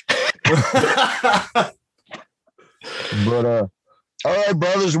each. But, all right,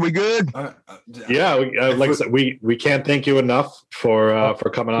 brothers, are we good? Yeah. Like I said, we can't thank you enough for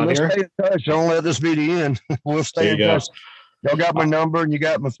coming on here. Stay in touch. Don't let this be the end. We'll stay in touch. Y'all got my number and you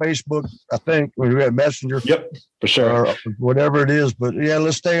got my Facebook, I think. We got Messenger. Yep, for sure. Or whatever it is. But yeah,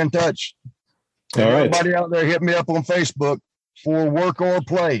 let's stay in touch. All right. Everybody out there, hit me up on Facebook. for work or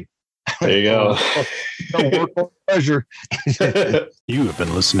play. There you go. No work or pleasure. You have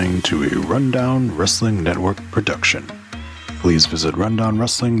been listening to a Rundown Wrestling Network production. Please visit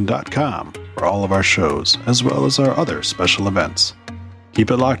rundownwrestling.com for all of our shows, as well as our other special events.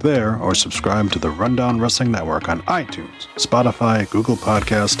 Keep it locked there or subscribe to the Rundown Wrestling Network on iTunes, Spotify, Google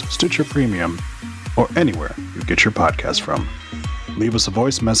Podcast, Stitcher Premium, or anywhere you get your podcast from. Leave us a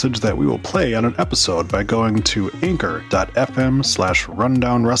voice message that we will play on an episode by going to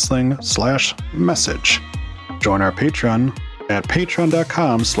anchor.fm/rundownwrestling/message. Join our Patreon at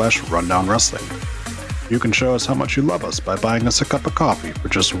patreon.com/rundownwrestling. You can show us how much you love us by buying us a cup of coffee for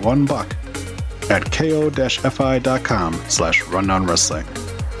just $1 at ko-fi.com/rundownwrestling.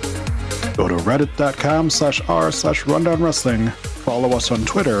 Go to reddit.com/r/rundownwrestling. Follow us on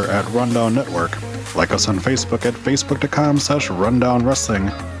Twitter at Rundown Network. Like us on Facebook at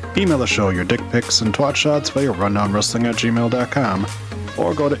facebook.com/rundownwrestling. Email the show your dick pics and twat shots via rundownwrestling@gmail.com.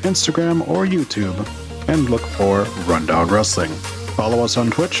 Or go to Instagram or YouTube and look for Rundown Wrestling. Follow us on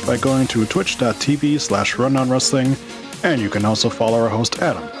Twitch by going to twitch.tv/rundownwrestling. And you can also follow our host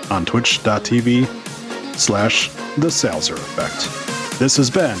Adam on twitch.tv/The Salzer Effect. This has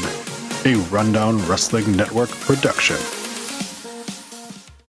been a Rundown Wrestling Network production.